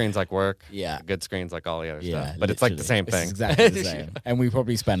bad screen's like work. Yeah. The good screen's like all the other stuff. But literally. It's like the same thing. It's exactly the same. And we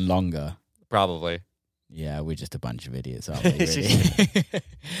probably spend longer. Probably. Yeah, we're just a bunch of idiots, aren't we, really?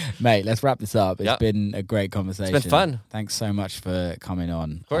 Mate, let's wrap this up. It's been a great conversation. It's been fun. Thanks so much for coming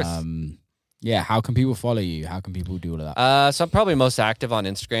on. Of course. How can people follow you? How can people do all of that? So I'm probably most active on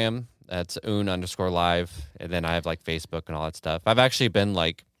Instagram. That's _live. And then I have like Facebook and all that stuff. I've actually been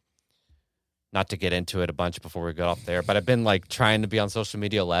like, not to get into it a bunch before we go off there, but I've been like trying to be on social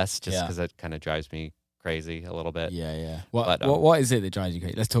media less just because it kind of drives me crazy a little bit. Yeah. What is it that drives you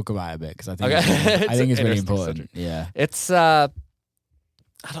crazy? Let's talk about it a bit because I think it's really important. Subject. Yeah. It's I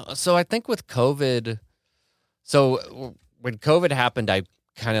don't know. So I think with COVID, when COVID happened, I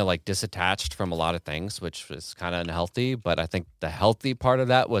kind of like disattached from a lot of things, which was kind of unhealthy. But I think the healthy part of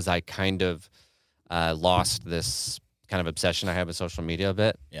that was I kind of lost this kind of obsession I have with social media a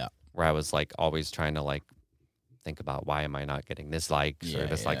bit. Yeah. Where I was like always trying to like think about why am I not getting this likes or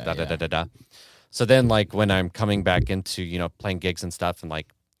this da. So then like when I'm coming back into, playing gigs and stuff and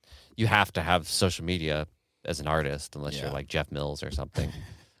like you have to have social media as an artist unless you're like Jeff Mills or something.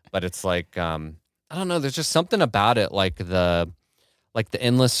 But it's like I don't know, there's just something about it like the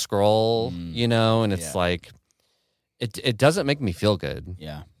endless scroll, and it's like it doesn't make me feel good.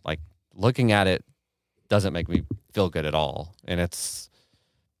 Yeah. Like looking at it doesn't make me feel good at all. And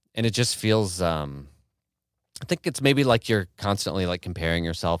it just feels I think it's maybe like you're constantly like comparing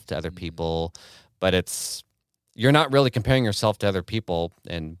yourself to other people, but you're not really comparing yourself to other people,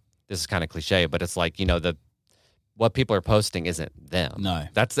 and this is kind of cliche, but it's like, what people are posting isn't them. No.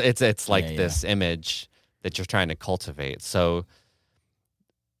 It's like this image that you're trying to cultivate. So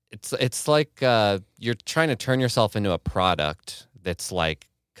it's like you're trying to turn yourself into a product that's like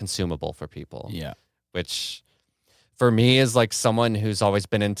consumable for people. Yeah. Which for me is like someone who's always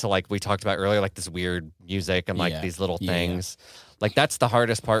been into like we talked about earlier, like this weird music and like these little things. Like that's the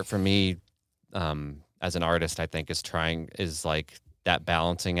hardest part for me as an artist, I think, is like that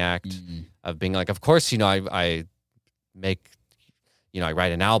balancing act of being like, of course, I make, I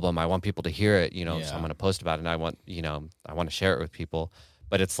write an album, I want people to hear it, so I'm going to post about it and I want to share it with people.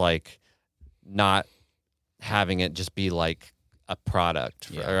 But it's like not having it just be like a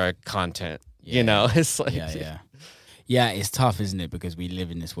product or a content, it's like, Yeah, it's tough, isn't it? Because we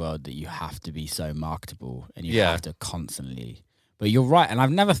live in this world that you have to be so marketable and you have to constantly. But you're right, and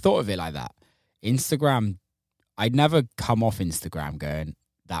I've never thought of it like that. Instagram, I'd never come off Instagram going,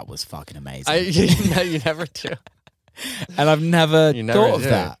 that was fucking amazing. You never do. And I've never thought of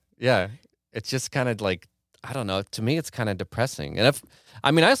that. Yeah, it's just kind of like, I don't know. To me, it's kind of depressing. And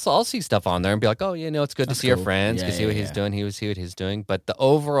I'll see stuff on there and be like, oh, it's good to see your friends, to see what he's doing. See what he's doing. But the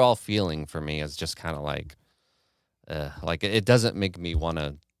overall feeling for me is just kind of like it doesn't make me want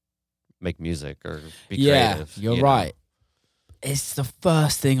to make music or be creative. You're right. It's the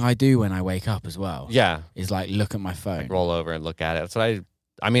first thing I do when I wake up as well. Yeah. Is like look at my phone. Like roll over and look at it. That's what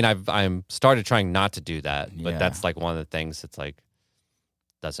I'm started trying not to do that, but that's like one of the things that's like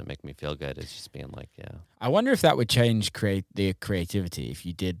doesn't make me feel good. It's just being like, I wonder if that would change the creativity if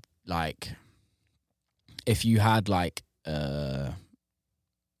you did like, if you had like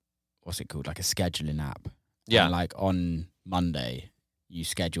what's it called? Like a scheduling app. Yeah. And like on Monday, you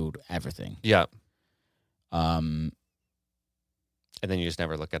scheduled everything. Yeah. And then you just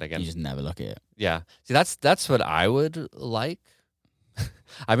never look at it again. You just never look at it. Yeah. See, that's what I would like.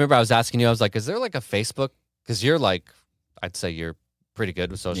 I remember I was asking you, I was like, is there like a Facebook? Because you're like, I'd say you're pretty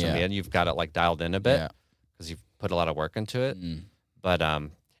good with social media and you've got it like dialed in a bit because you've put a lot of work into it. But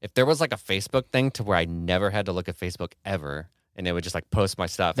if there was like a Facebook thing to where I never had to look at Facebook ever and it would just like post my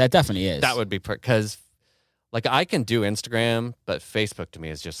stuff. There definitely is. That would be, because like I can do Instagram, but Facebook to me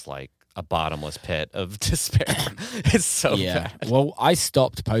is just like a bottomless pit of despair. It's so bad. Well, I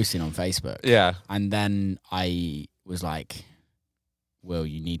stopped posting on Facebook. Yeah. And then I was like, well,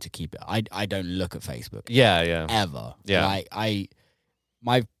 you need to keep it. I don't look at Facebook. Yeah. Ever. Yeah. Like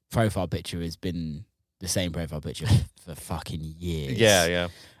my profile picture has been the same profile picture for fucking years. Yeah.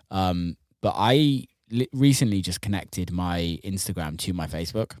 But I recently just connected my Instagram to my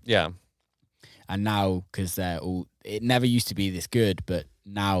Facebook. Yeah. And now, because they're all, it never used to be this good, but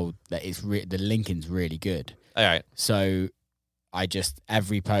now that it's the linking's really good. All right. So I just,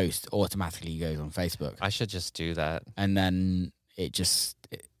 every post automatically goes on Facebook. I should just do that. And then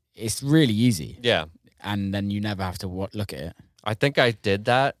it's really easy. Yeah. And then you never have to look at it. I think I did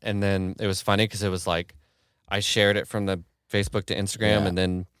that, and then it was funny because it was like I shared it from the Facebook to Instagram, and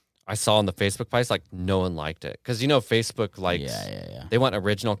then I saw on the Facebook post like no one liked it because Facebook likes they want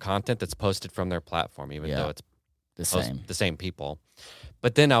original content that's posted from their platform, even though it's the same people.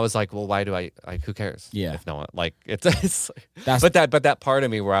 But then I was like, well, why do I like? Who cares? Yeah, if no one like it's but that part of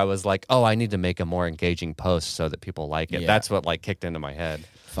me where I was like, oh, I need to make a more engaging post so that people like it. That's what like kicked into my head.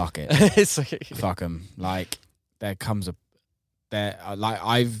 Fuck it. It's like, fuck them. Like there comes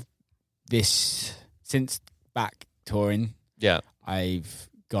since back touring. Yeah, I've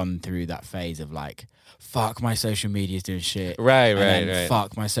gone through that phase of like, fuck, my social media's doing shit. Right.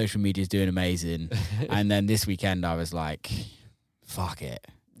 Fuck, my social media's doing amazing. And then this weekend I was like, fuck it.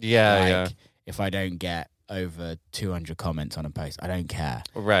 Yeah. If I don't get over 200 comments on a post, I don't care.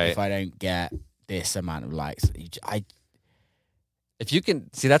 Right. If I don't get this amount of likes, if you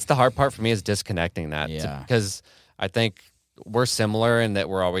can see, that's the hard part for me is disconnecting that. Yeah. Because I think we're similar in that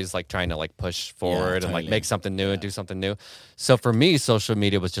we're always like trying to like push forward and like make something new and do something new. So for me, social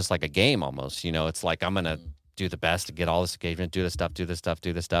media was just like a game almost, it's like I'm going to do the best to get all this engagement, do this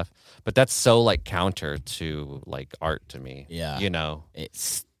stuff. But that's so like counter to like art to me. Yeah.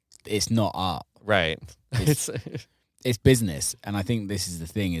 It's not art. Right. It's business. And I think this is the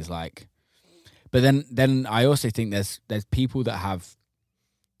thing is like, but then I also think there's people that have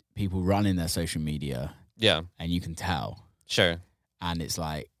people running their social media. Yeah. And you can tell. Sure. And it's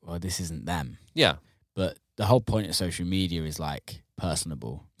like, well, this isn't them. Yeah. But the whole point of social media is like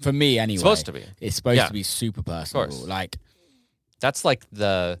personable. For me anyway. It's supposed to be. It's supposed to be super personable. Of course. Like that's like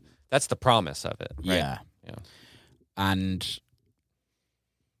that's the promise of it, right? Yeah. And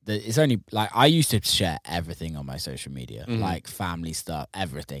it's only like I used to share everything on my social media, like family stuff,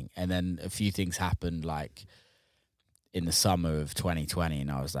 everything. And then a few things happened like in the summer of 2020 and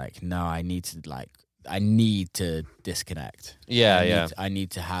I was like, no, I need to disconnect. I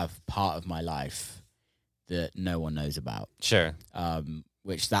need to have part of my life that no one knows about. Sure.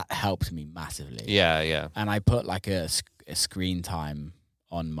 Which that helped me massively. Yeah. And I put like a screen time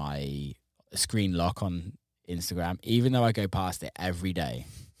on a screen lock on Instagram, even though I go past it every day.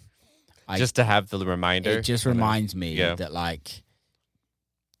 Just to have the reminder. It just reminds me that like,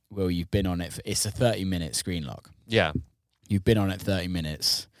 well, you've been on it. It's a 30-minute screen lock. Yeah. You've been on it 30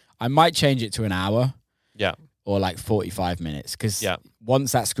 minutes. I might change it to an hour. Yeah. Or like 45 minutes. Because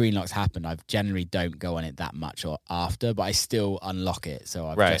once that screen lock's happened, I generally don't go on it that much or after, but I still unlock it.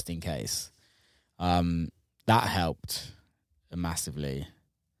 So just in case. That helped massively.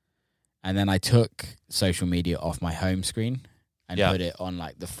 And then I took social media off my home screen and put it on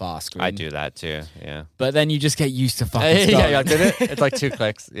like the far screen. I do that too. Yeah. But then you just get used to fucking stuff. Yeah, did it? It's like 2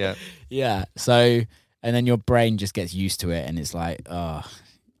 clicks. Yeah. Yeah. So, and then your brain just gets used to it and it's like, oh.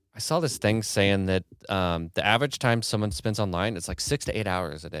 I saw this thing saying that the average time someone spends online, it's like 6 to 8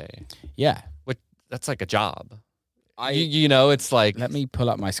 hours a day. Yeah. Which that's like a job. It's like. Let me pull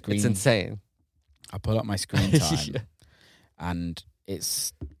up my screen. It's insane. I'll pull up my screen time. And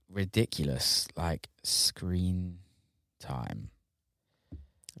it's ridiculous. Like screen time.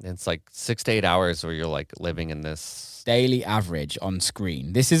 It's like 6 to 8 hours where you're like living in this daily average on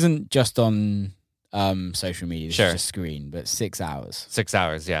screen. This isn't just on social media. This is just screen, but 6 hours. 6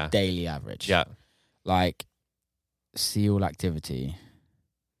 hours, yeah. Daily average. Yeah. Like see all activity.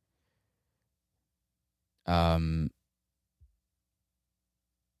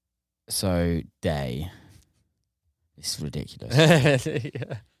 So day. It's ridiculous.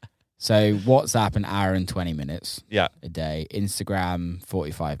 So WhatsApp, an hour and 20 minutes Yeah. a day. Instagram,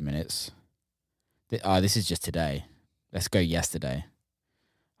 45 minutes. This is just today. Let's go yesterday.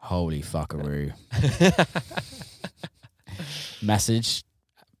 Holy fuckaroo. Message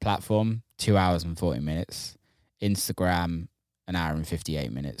platform, 2 hours and 40 minutes. Instagram, an hour and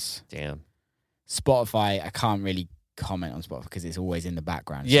 58 minutes. Damn. Spotify, I can't really comment on Spotify because it's always in the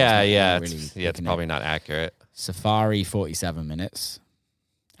background. So it's probably not accurate. Safari, 47 minutes.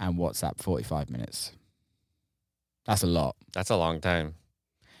 And WhatsApp, 45 minutes. That's a lot. That's a long time.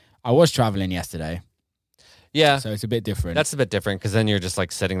 I was traveling yesterday. Yeah. So it's a bit different. That's a bit different because then you're just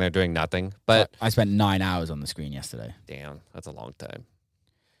like sitting there doing nothing. But I spent 9 hours on the screen yesterday. Damn, that's a long time.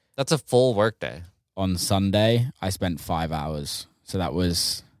 That's a full work day. On Sunday, I spent 5 hours. So that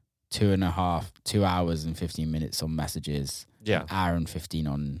was 2 hours and 15 minutes on messages. Yeah. An hour and 15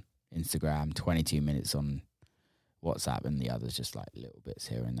 on Instagram, 22 minutes on WhatsApp, and the others just like little bits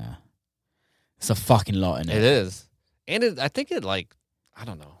here and there. It's a fucking lot, isn't it? It is. And I think it like, I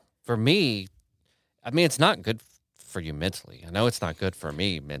don't know. For me, I mean, it's not good for you mentally. I know it's not good for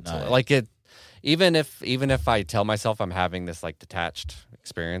me mentally. No. Like even if I tell myself I'm having this like detached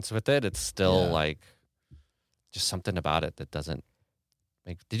experience with it, it's still like just something about it that doesn't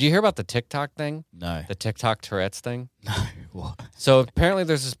make. Did you hear about the TikTok thing? No. The TikTok Tourette's thing? No. What? So apparently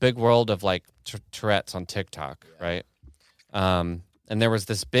there's this big world of like Tourette's on TikTok, right? And there was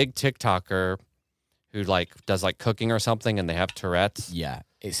this big TikToker who like does like cooking or something, and they have Tourette's. Yeah,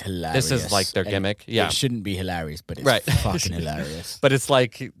 it's hilarious. This is like their gimmick. Yeah, it shouldn't be hilarious, but it's right. fucking hilarious. But it's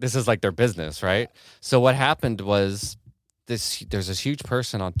like this is like their business, right? So what happened was there's this huge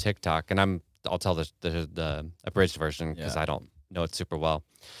person on TikTok, and I'll tell the abridged version because I don't know it super well.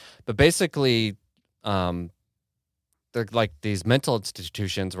 But basically, they're like these mental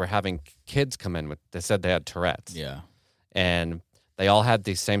institutions were having kids come in with. They said they had Tourette's. Yeah, and they all had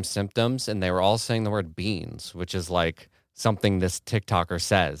these same symptoms, and they were all saying the word beans, which is like something this TikToker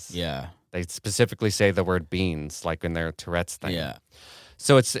says. Yeah. They specifically say the word beans, like in their Tourette's thing. Yeah.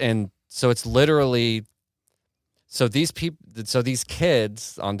 So it's literally, these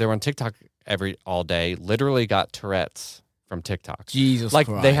kids they're on TikTok all day, literally got Tourette's from TikTok. Jesus like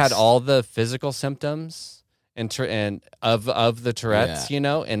Christ. They had all the physical symptoms and of the Tourette's,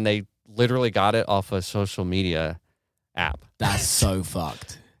 and they literally got it off a social media app. That's so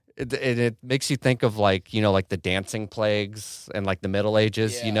fucked. It makes you think of like the dancing plagues and like the Middle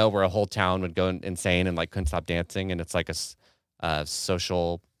Ages, where a whole town would go insane and like couldn't stop dancing, and it's like a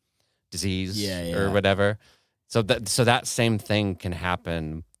social disease or whatever. So that same thing can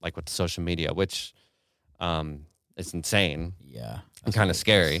happen like with social media, which is insane. Yeah, and kind of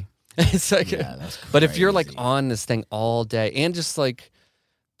scary. It's like, that's but if you're like on this thing all day and just like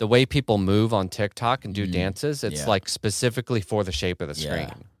the way people move on TikTok and do dances, it's like specifically for the shape of the screen.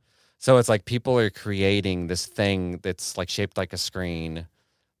 Yeah. So it's like people are creating this thing that's like shaped like a screen,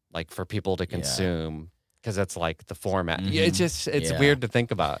 like for people to consume because that's like the format. Yeah, it's weird to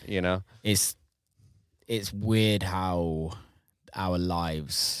think about, It's weird how our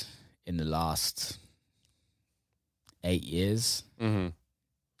lives in the last 8 years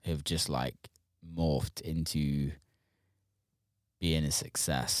have just like morphed into being a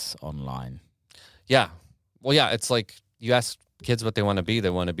success online. Yeah. Well, yeah, it's like you ask kids what they want to be. They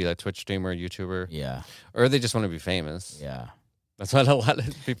want to be like Twitch streamer, YouTuber. Yeah. Or they just want to be famous. Yeah. That's what a lot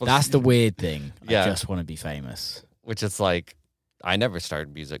of people... That's the weird thing. Yeah. I just want to be famous. Which is like, I never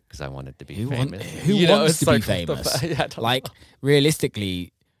started music because I wanted to be famous. Who wants to be famous? Like,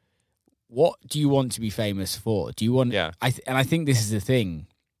 realistically, what do you want to be famous for? Do you want... Yeah. And I think this is the thing.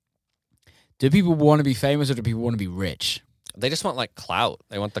 Do people want to be famous or do people want to be rich? They just want like clout.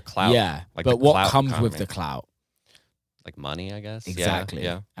 They want the clout. Yeah, like but what comes with the clout? Like money, I guess. Exactly.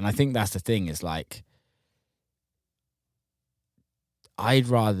 Yeah. And I think that's the thing is like, I'd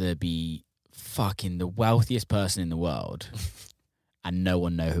rather be fucking the wealthiest person in the world and no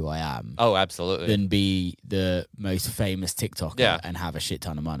one know who I am. Oh, absolutely. Than be the most famous TikToker and have a shit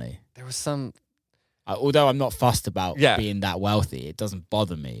ton of money. There was some... although I'm not fussed about being that wealthy, it doesn't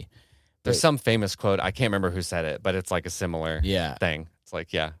bother me. There's some famous quote. I can't remember who said it, but it's like a similar thing. It's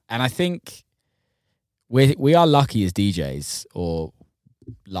like, And I think we are lucky as DJs or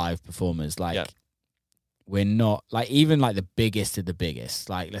live performers. Like, we're not, like, even like the biggest of the biggest,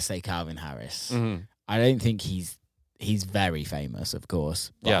 like, let's say Calvin Harris. Mm-hmm. I don't think he's very famous, of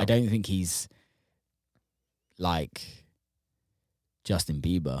course, but I don't think he's like Justin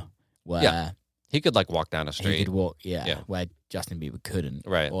Bieber, where he could like walk down a street. He could walk, where Justin Bieber couldn't.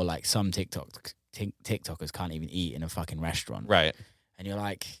 Right. Or like some TikTokers can't even eat in a fucking restaurant. Right. And you're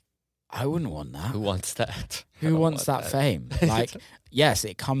like, I wouldn't want that. Who wants that? Who wants that fame? Like, yes,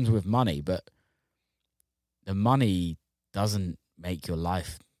 it comes with money, but the money doesn't make your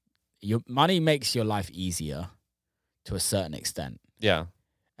life. Your money makes your life easier to a certain extent. Yeah.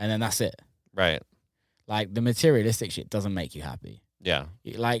 And then that's it. Right. Like, the materialistic shit doesn't make you happy. Yeah.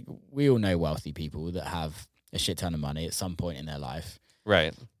 Like, we all know wealthy people that have a shit ton of money at some point in their life.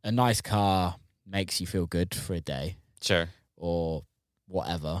 Right. A nice car makes you feel good for a day. Sure. Or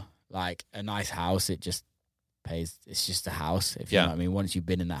whatever. Like, a nice house, it just pays. It's just a house, if you know what I mean. Once you've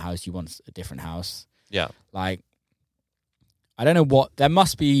been in that house, you want a different house. Yeah. Like, I don't know what, they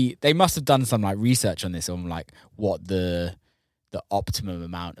must have done some like research on this, on like what the optimum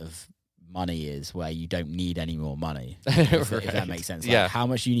amount of money is where you don't need any more money. If that makes sense. Like, how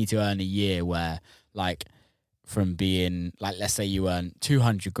much you need to earn a year where, like, from being, like, let's say you earn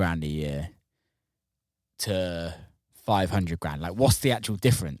 200 grand a year to 500 grand. Like, what's the actual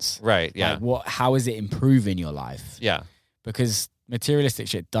difference? Right. Yeah. Like, how is it improving your life? Yeah. Because materialistic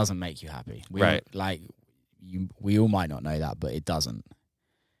shit doesn't make you happy. We all might not know that, but it doesn't.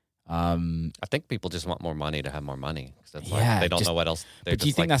 I think people just want more money to have more money. That's like, they don't know what else. But do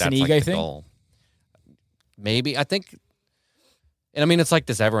you think that's an ego thing? Goal. Maybe. I think, and I mean, it's like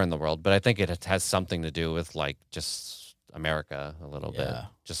this ever in the world, but I think it has something to do with like just America a little bit.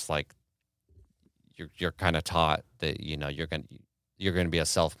 Just like you're kind of taught that, you know, you're going to be a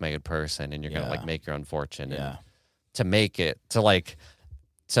self-made person and you're going to like make your own fortune. And to make the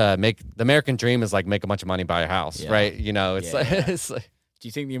American dream is like make a bunch of money, buy a house, right? You know, it's like. Do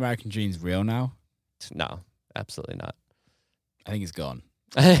you think the American dream's real now? No, absolutely not. I think it's gone.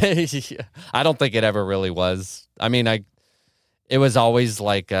 I don't think it ever really was. I mean, it was always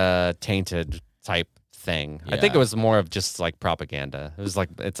like a tainted type thing. I think it was more of just like propaganda. It was like,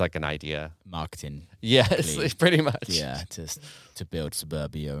 it's like an idea. Marketing. Yes, pretty much. Yeah, to build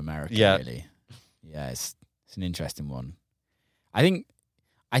suburbia America, really. Yeah, it's an interesting one. I think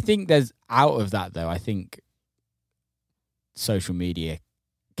there's, out of that though, I think social media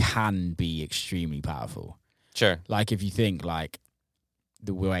can be extremely powerful. Sure. Like, if you think like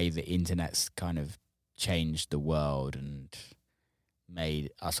the way the internet's kind of changed the world and made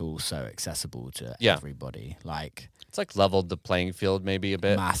us all so accessible to everybody. Like, it's like leveled the playing field maybe a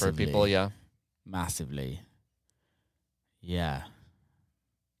bit for people. Yeah. Massively. Yeah.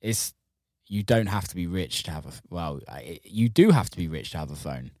 You don't have to be rich to have you do have to be rich to have a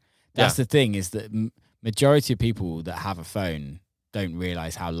phone. That's the thing, is that majority of people that have a phone don't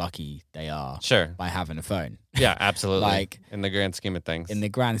realize how lucky they are by having a phone. Yeah, absolutely. Like, in the grand scheme of things. In the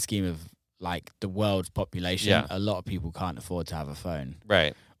grand scheme of like the world's population, a lot of people can't afford to have a phone.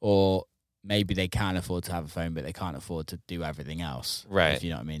 Right. Or maybe they can afford to have a phone, but they can't afford to do everything else. Right. If you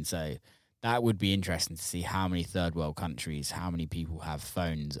know what I mean. So that would be interesting to see how many third world countries, how many people have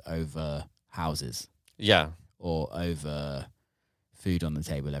phones over houses. Yeah. Or over food on the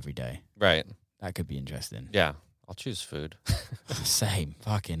table every day. Right. That could be interesting. Yeah. I'll choose food. Same.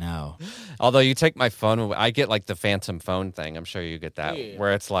 Fucking hell. Although you take my phone, I get like the phantom phone thing. I'm sure you get that,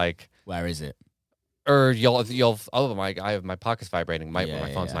 where it's like, where is it? Or I have my pocket's vibrating. My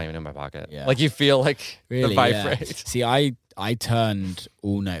phone's not even in my pocket. Yeah. Like, you feel like the vibrate. Yeah. See, I turned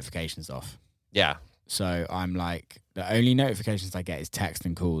all notifications off. Yeah. So I'm like, the only notifications I get is text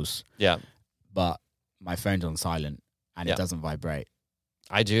and calls. Yeah. But my phone's on silent and it doesn't vibrate.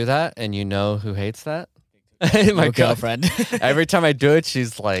 I do that, and you know who hates that? My girlfriend. Every time I do it,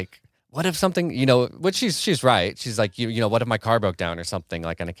 she's like, what if something, you know, which she's right. She's like, you know, what if my car broke down or something,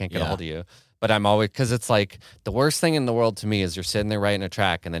 like, and I can't get a hold of you? But I'm always, because it's like the worst thing in the world to me is you're sitting there writing a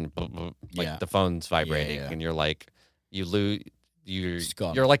track and then the phone's vibrating and you're like, you lose,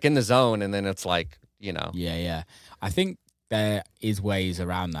 you're like in the zone, and then it's like, you know. Yeah. I think there is ways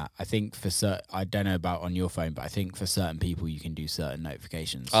around that. I think I don't know about on your phone, but I think for certain people you can do certain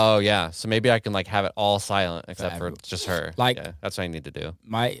notifications. Oh yeah, so maybe I can like have it all silent except for just her. Like, that's what I need to do.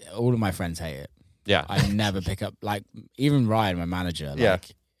 All of my friends hate it. Yeah, I never pick up, like, even Ryan, my manager. Like,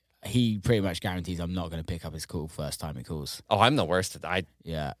 he pretty much guarantees I'm not going to pick up his call first time he calls. Oh, I'm the worst.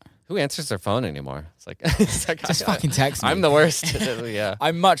 Who answers their phone anymore? It's like just fucking text me. I'm the worst. Yeah.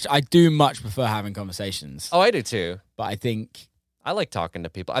 I do much prefer having conversations. Oh, I do too. But I think I like talking to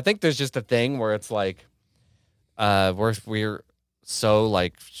people. I think there's just a thing where it's like, we're so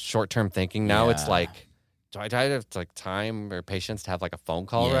like short-term thinking now. It's like, do I have like time or patience to have like a phone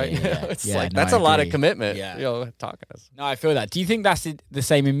call right now? It's like, that's a lot of commitment. Yeah. You know, talking to us. No, I feel that. Do you think that's the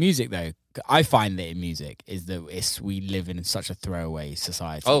same in music though? I find that in music is that we live in such a throwaway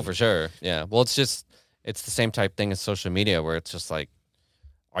society. Oh, for sure. Yeah. Well, it's the same type thing as social media, where it's just like,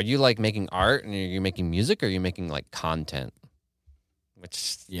 are you like making art and are you making music, or are you making like content?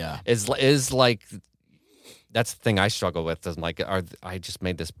 which Yeah. is like, that's the thing I struggle with. Is like, I just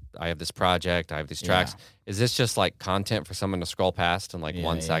made this, I have this project, I have these tracks. Is this just like content for someone to scroll past in like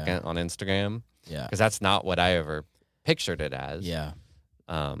 1 second on Instagram? Yeah. Because that's not what I ever pictured it as. Yeah.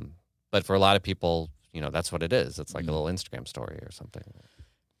 But for a lot of people, you know, that's what it is. It's like a little Instagram story or something.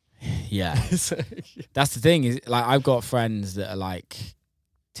 Yeah. That's the thing is, like, I've got friends that are like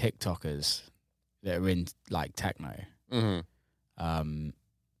TikTokers that are in like techno. Mm-hmm.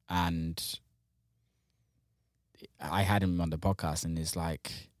 And I had him on the podcast, and it's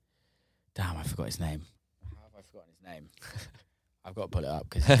like, damn, I forgot his name. How have I forgotten his name? I've got to pull it up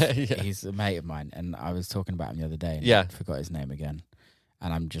because he's a mate of mine, and I was talking about him the other day, and I forgot his name again.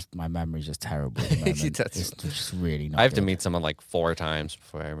 And my memory's just terrible at the moment. It's just really not I have good. to meet someone like 4 times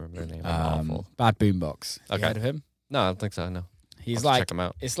before I remember their name. I'm awful. Bad Boombox. Okay. You heard of him? No, I don't think so, no. He's like, check him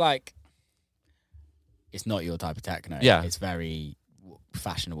out. It's like, it's not your type of techno. Yeah. It's very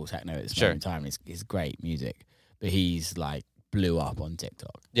fashionable techno at this moment in time. It's great music. But he's like blew up on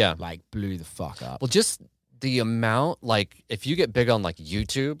TikTok. Yeah. Like blew the fuck up. Well, just the amount, like if you get big on like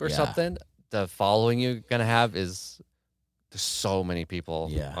YouTube or something, the following you're going to have is, there's so many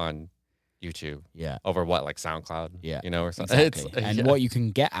people on YouTube. Yeah. Over what, like SoundCloud? Yeah. You know, or something. Exactly. And what you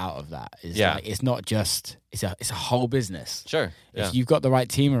can get out of that is like, it's not just, it's a whole business. Sure. If you've got the right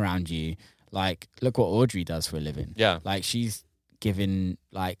team around you, like look what Audrey does for a living. Yeah. Like she's giving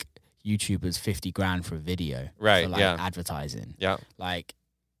like YouTubers 50 grand for a video. Right. For like advertising. Yeah. Like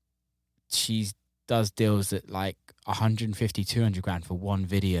she does deals at like 150, 200 grand for one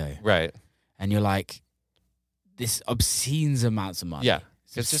video. Right. And you're like, this obscene amounts of money. Yeah.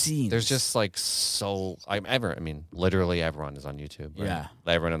 There's just like literally everyone is on YouTube. Right? Yeah.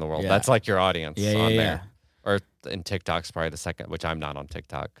 Everyone in the world. Yeah. That's like your audience on there. Or in TikTok's probably the second, which I'm not on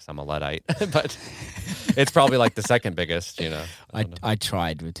TikTok because I'm a Luddite, but it's probably like the second biggest, you know. I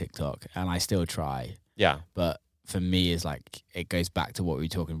tried with TikTok and I still try. Yeah. But for me, it's like, it goes back to what we were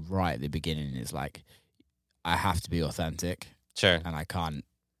talking right at the beginning. It's like, I have to be authentic. Sure. And I can't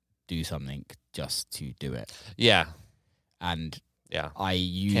do something just to do it. Yeah. And I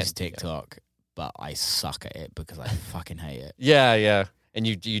use TikTok, but I suck at it because I fucking hate it. Yeah, yeah. And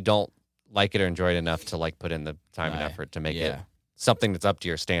you don't like it or enjoy it enough to like put in the time and effort to make it something that's up to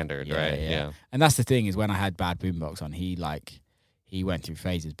your standard, right? Yeah. And that's the thing is when I had Bad Boombox on, he went through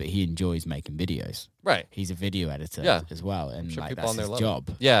phases, but he enjoys making videos. Right. He's a video editor as well, and like that's his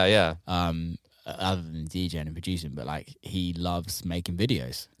job. Yeah, yeah. Other than DJing and producing, but like he loves making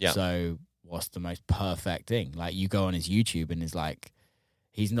videos. Yeah. So what's the most perfect thing? Like you go on his YouTube and it's like,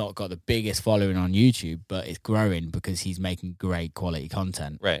 he's not got the biggest following on YouTube, but it's growing because he's making great quality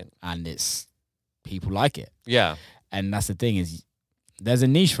content. Right. And people like it. Yeah. And that's the thing is there's a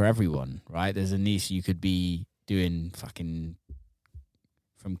niche for everyone, right? There's a niche. You could be doing fucking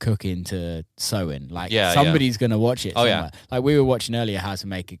from cooking to sewing. Like somebody's going to watch it somewhere. Yeah. Like we were watching earlier how to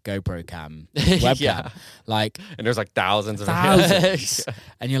make a GoPro cam webcam. Like, and there's like thousands.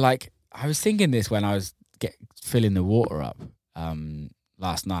 And you're like, I was thinking this when I was filling the water up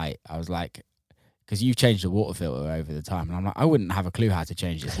last night. I was like, because you've changed the water filter over the time, and I'm like, I wouldn't have a clue how to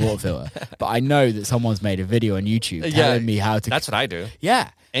change this water filter, but I know that someone's made a video on YouTube telling me how to. That's what I do. Yeah.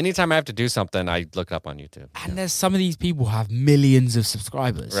 Anytime I have to do something, I look it up on YouTube. And there's some of these people who have millions of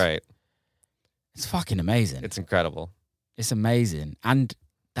subscribers. Right. It's fucking amazing. It's incredible. It's amazing. And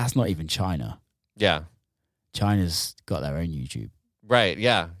that's not even China. Yeah. China's got their own YouTube. Right,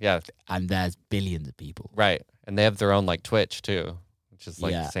 yeah, yeah. And there's billions of people. Right. And they have their own like Twitch too, which is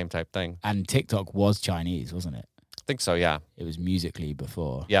like the same type thing. And TikTok was Chinese, wasn't it? I think so, yeah. It was Musical.ly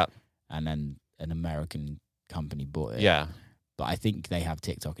before. Yeah. And then an American company bought it. Yeah. But I think they have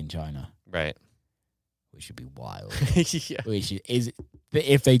TikTok in China. Right. Which should be wild. Yeah.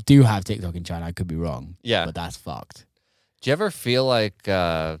 If they do have TikTok in China, I could be wrong. Yeah. But that's fucked. Do you ever feel like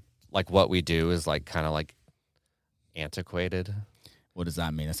what we do is like kind of like antiquated? What does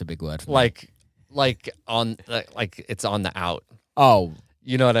that mean? That's a big word for me. Like it's on the out. Oh.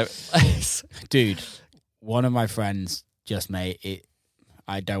 You know what I mean? Dude, one of my friends just made it.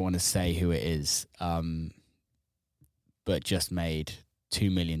 I don't want to say who it is, but just made $2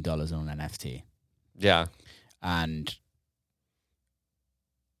 million on an NFT. Yeah. And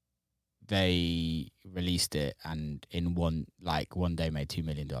they released it and in one day made $2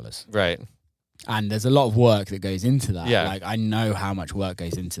 million. Right. And there's a lot of work that goes into that. Yeah. Like I know how much work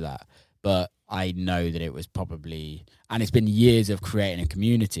goes into that, but I know that it was probably, and it's been years of creating a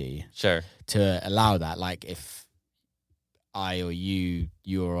community. Sure. To allow that. Like if I or you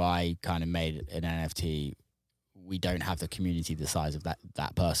or I kind of made an NFT, we don't have the community the size of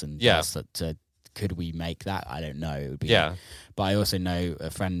that person. Yeah. To could we make that? I don't know. It would be, yeah. But I also know a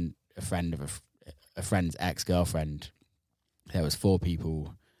friend's ex-girlfriend. There was 4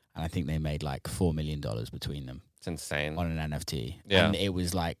 people, and I think they made like $4 million between them. It's insane on an NFT. Yeah, and it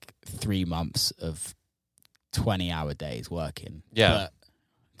was like 3 months of 20-hour days working. Yeah, but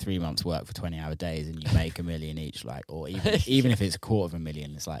 3 months work for 20-hour days, and you make $1 million each. Like, or even if it's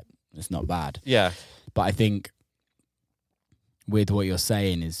 $250,000, it's like it's not bad. Yeah, but I think with what you're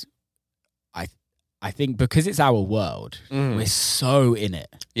saying is, I think because it's our world, we're so in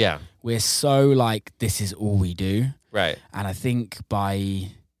it. Yeah, we're so like this is all we do. Right, and I think by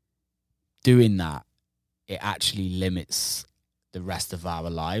doing that, it actually limits the rest of our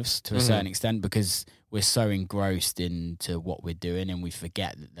lives to a certain extent, because we're so engrossed into what we're doing and we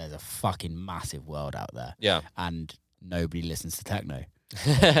forget that there's a fucking massive world out there. Yeah. And nobody listens to techno.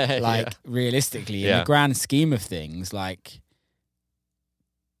 Like, realistically, in the grand scheme of things, like,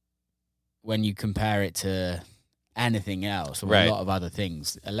 when you compare it to anything else or a lot of other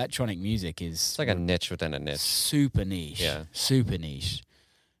things, electronic music is... It's like a niche within a niche. Super niche. Yeah. Super niche.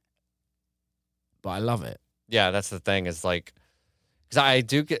 But I love it. Yeah, that's the thing, is like, because I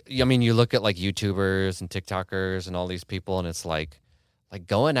do get, I mean, you look at like YouTubers and TikTokers and all these people, and it's like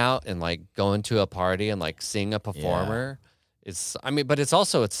going out and like going to a party and like seeing a performer. It's, I mean, but it's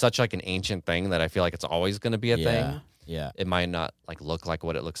also, it's such like an ancient thing that I feel like it's always going to be a thing. Yeah. It might not like look like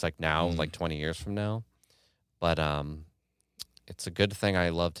what it looks like now, like 20 years from now. But it's a good thing I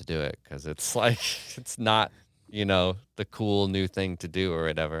love to do it, because it's like, it's not, you know, the cool new thing to do or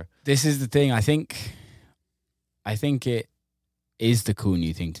whatever. This is the thing. I think it is the cool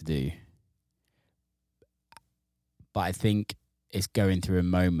new thing to do. But I think it's going through a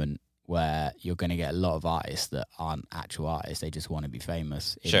moment where you're going to get a lot of artists that aren't actual artists. They just want to be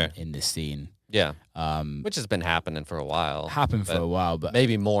famous in this scene. Yeah. Which has been happening for a while. But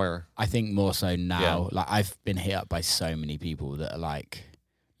maybe more. I think more so now. Yeah. Like, I've been hit up by so many people that are like,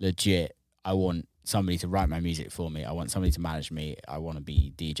 legit, I want somebody to write my music for me. I want somebody to manage me. I want to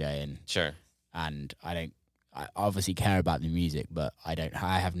be DJing. Sure. And I obviously care about the music, but I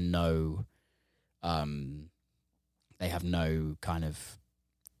have no, they have no kind of,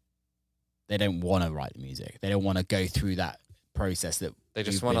 they don't want to write the music. They don't want to go through that process that they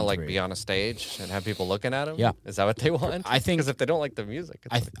just want to like be on a stage and have people looking at them. Yeah. Is that what they want? I think, because if they don't like the music,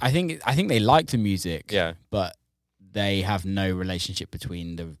 I think they like the music. Yeah. But they have no relationship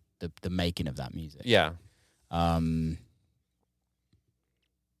between the making of that music. Yeah. See,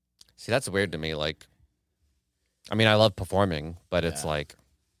 that's weird to me. Like, I mean, I love performing, but it's like,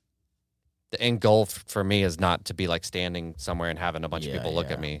 the end goal for me is not to be like standing somewhere and having a bunch of people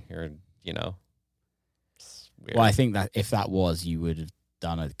look at me, or, you know. Well, I think that if that was, you would have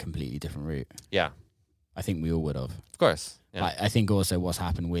done a completely different route. Yeah. I think we all would have. Of course. Yeah. I think also what's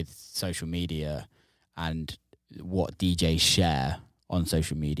happened with social media and what DJs share on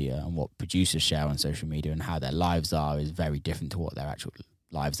social media and what producers share on social media and how their lives are is very different to what their actual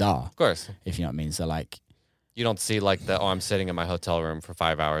lives are. Of course. If you know what I mean. So, like, you don't see like I'm sitting in my hotel room for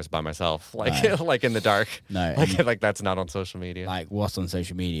 5 hours by myself, like like in the dark. No, like that's not on social media. Like, what's on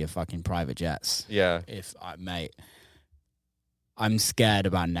social media? Fucking private jets. Yeah. Mate, I'm scared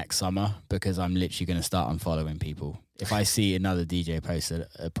about next summer because I'm literally going to start unfollowing people. If I see another DJ post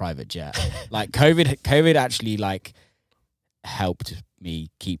a private jet, like COVID actually like helped me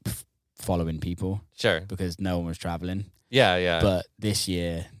keep following people. Sure. Because no one was traveling. Yeah, yeah. But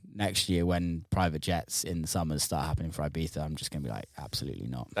next year, when private jets in the summers start happening for Ibiza, I'm just going to be like, absolutely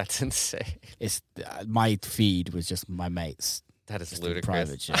not. That's insane. It's my feed was just my mates. That is ludicrous.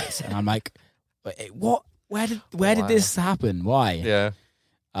 Private jets, and I'm like, what? Where did this happen? Why? Yeah.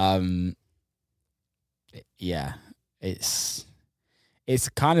 Yeah. It's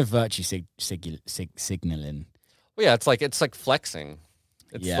kind of virtue signaling. Well, yeah, it's like flexing.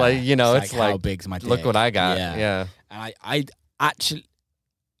 It's like, you know, it's like how big's my dick? Look what I got. Yeah. And I actually,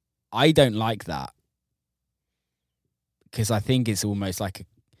 I don't like that, because I think it's almost like a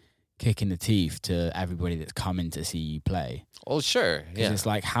kick in the teeth to everybody that's coming to see you play. Well, sure. Yeah. It's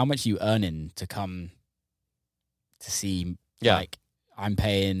like, how much are you earning to come to see? Yeah. Like, I'm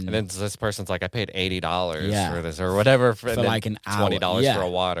paying. And then this person's like, I paid $80 for this or whatever for like an hour. $20 for a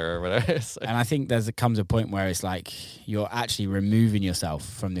water or whatever. So. And I think comes a point where it's like you're actually removing yourself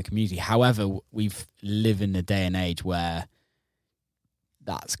from the community. However, we live in a day and age where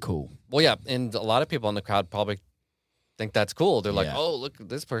that's cool. Well, yeah, and a lot of people in the crowd probably think that's cool. They're like, oh, look,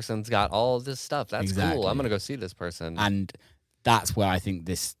 this person's got all this stuff. That's cool. I'm going to go see this person. And that's where I think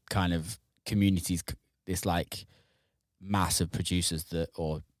this kind of communities, this like massive producers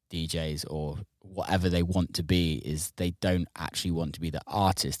or DJs or whatever they want to be, is they don't actually want to be the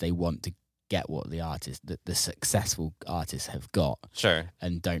artist. They want to get what the successful artists have got. Sure.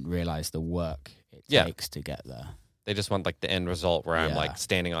 And don't realize the work it takes to get there. They just want like the end result where I'm like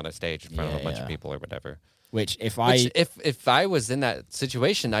standing on a stage in front of a bunch of people or whatever. Which if I was in that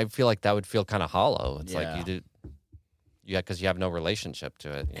situation, I feel like that would feel kind of hollow. It's like you do, because you have no relationship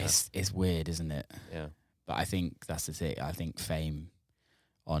to it. It's weird, isn't it? Yeah. But I think that's the thing. I think fame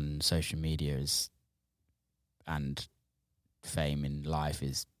on social media and fame in life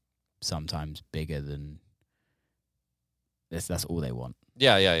is sometimes bigger than that's all they want.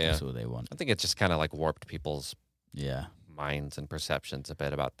 Yeah. That's all they want. I think it's just kind of like warped people's minds and perceptions a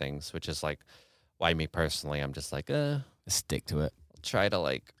bit about things, which is like why me personally, I'm just like, stick to it. I'll try to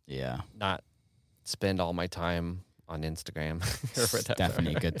like not spend all my time on Instagram or whatever. It's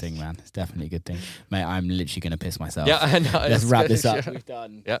definitely a good thing, man. It's definitely a good thing. Mate, I'm literally going to piss myself. Yeah, I know. Let's wrap this up.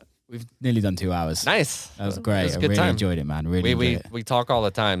 We've nearly done 2 hours. Nice. That was great. I really enjoyed it, man. Really enjoyed it. We talk all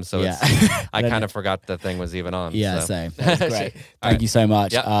the time, so I kind of forgot the thing was even on. Yeah, same. That was great. Thank you so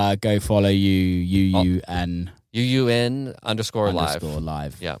much. Go follow UUN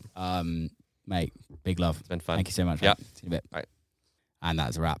 _live. Yeah. Mate, big love. It's been fun. Thank you so much. Yeah. See you in a bit. All right. And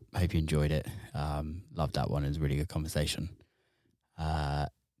that's a wrap. Hope you enjoyed it. Loved that one. It was a really good conversation.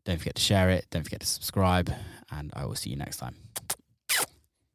 Don't forget to share it. Don't forget to subscribe. And I will see you next time.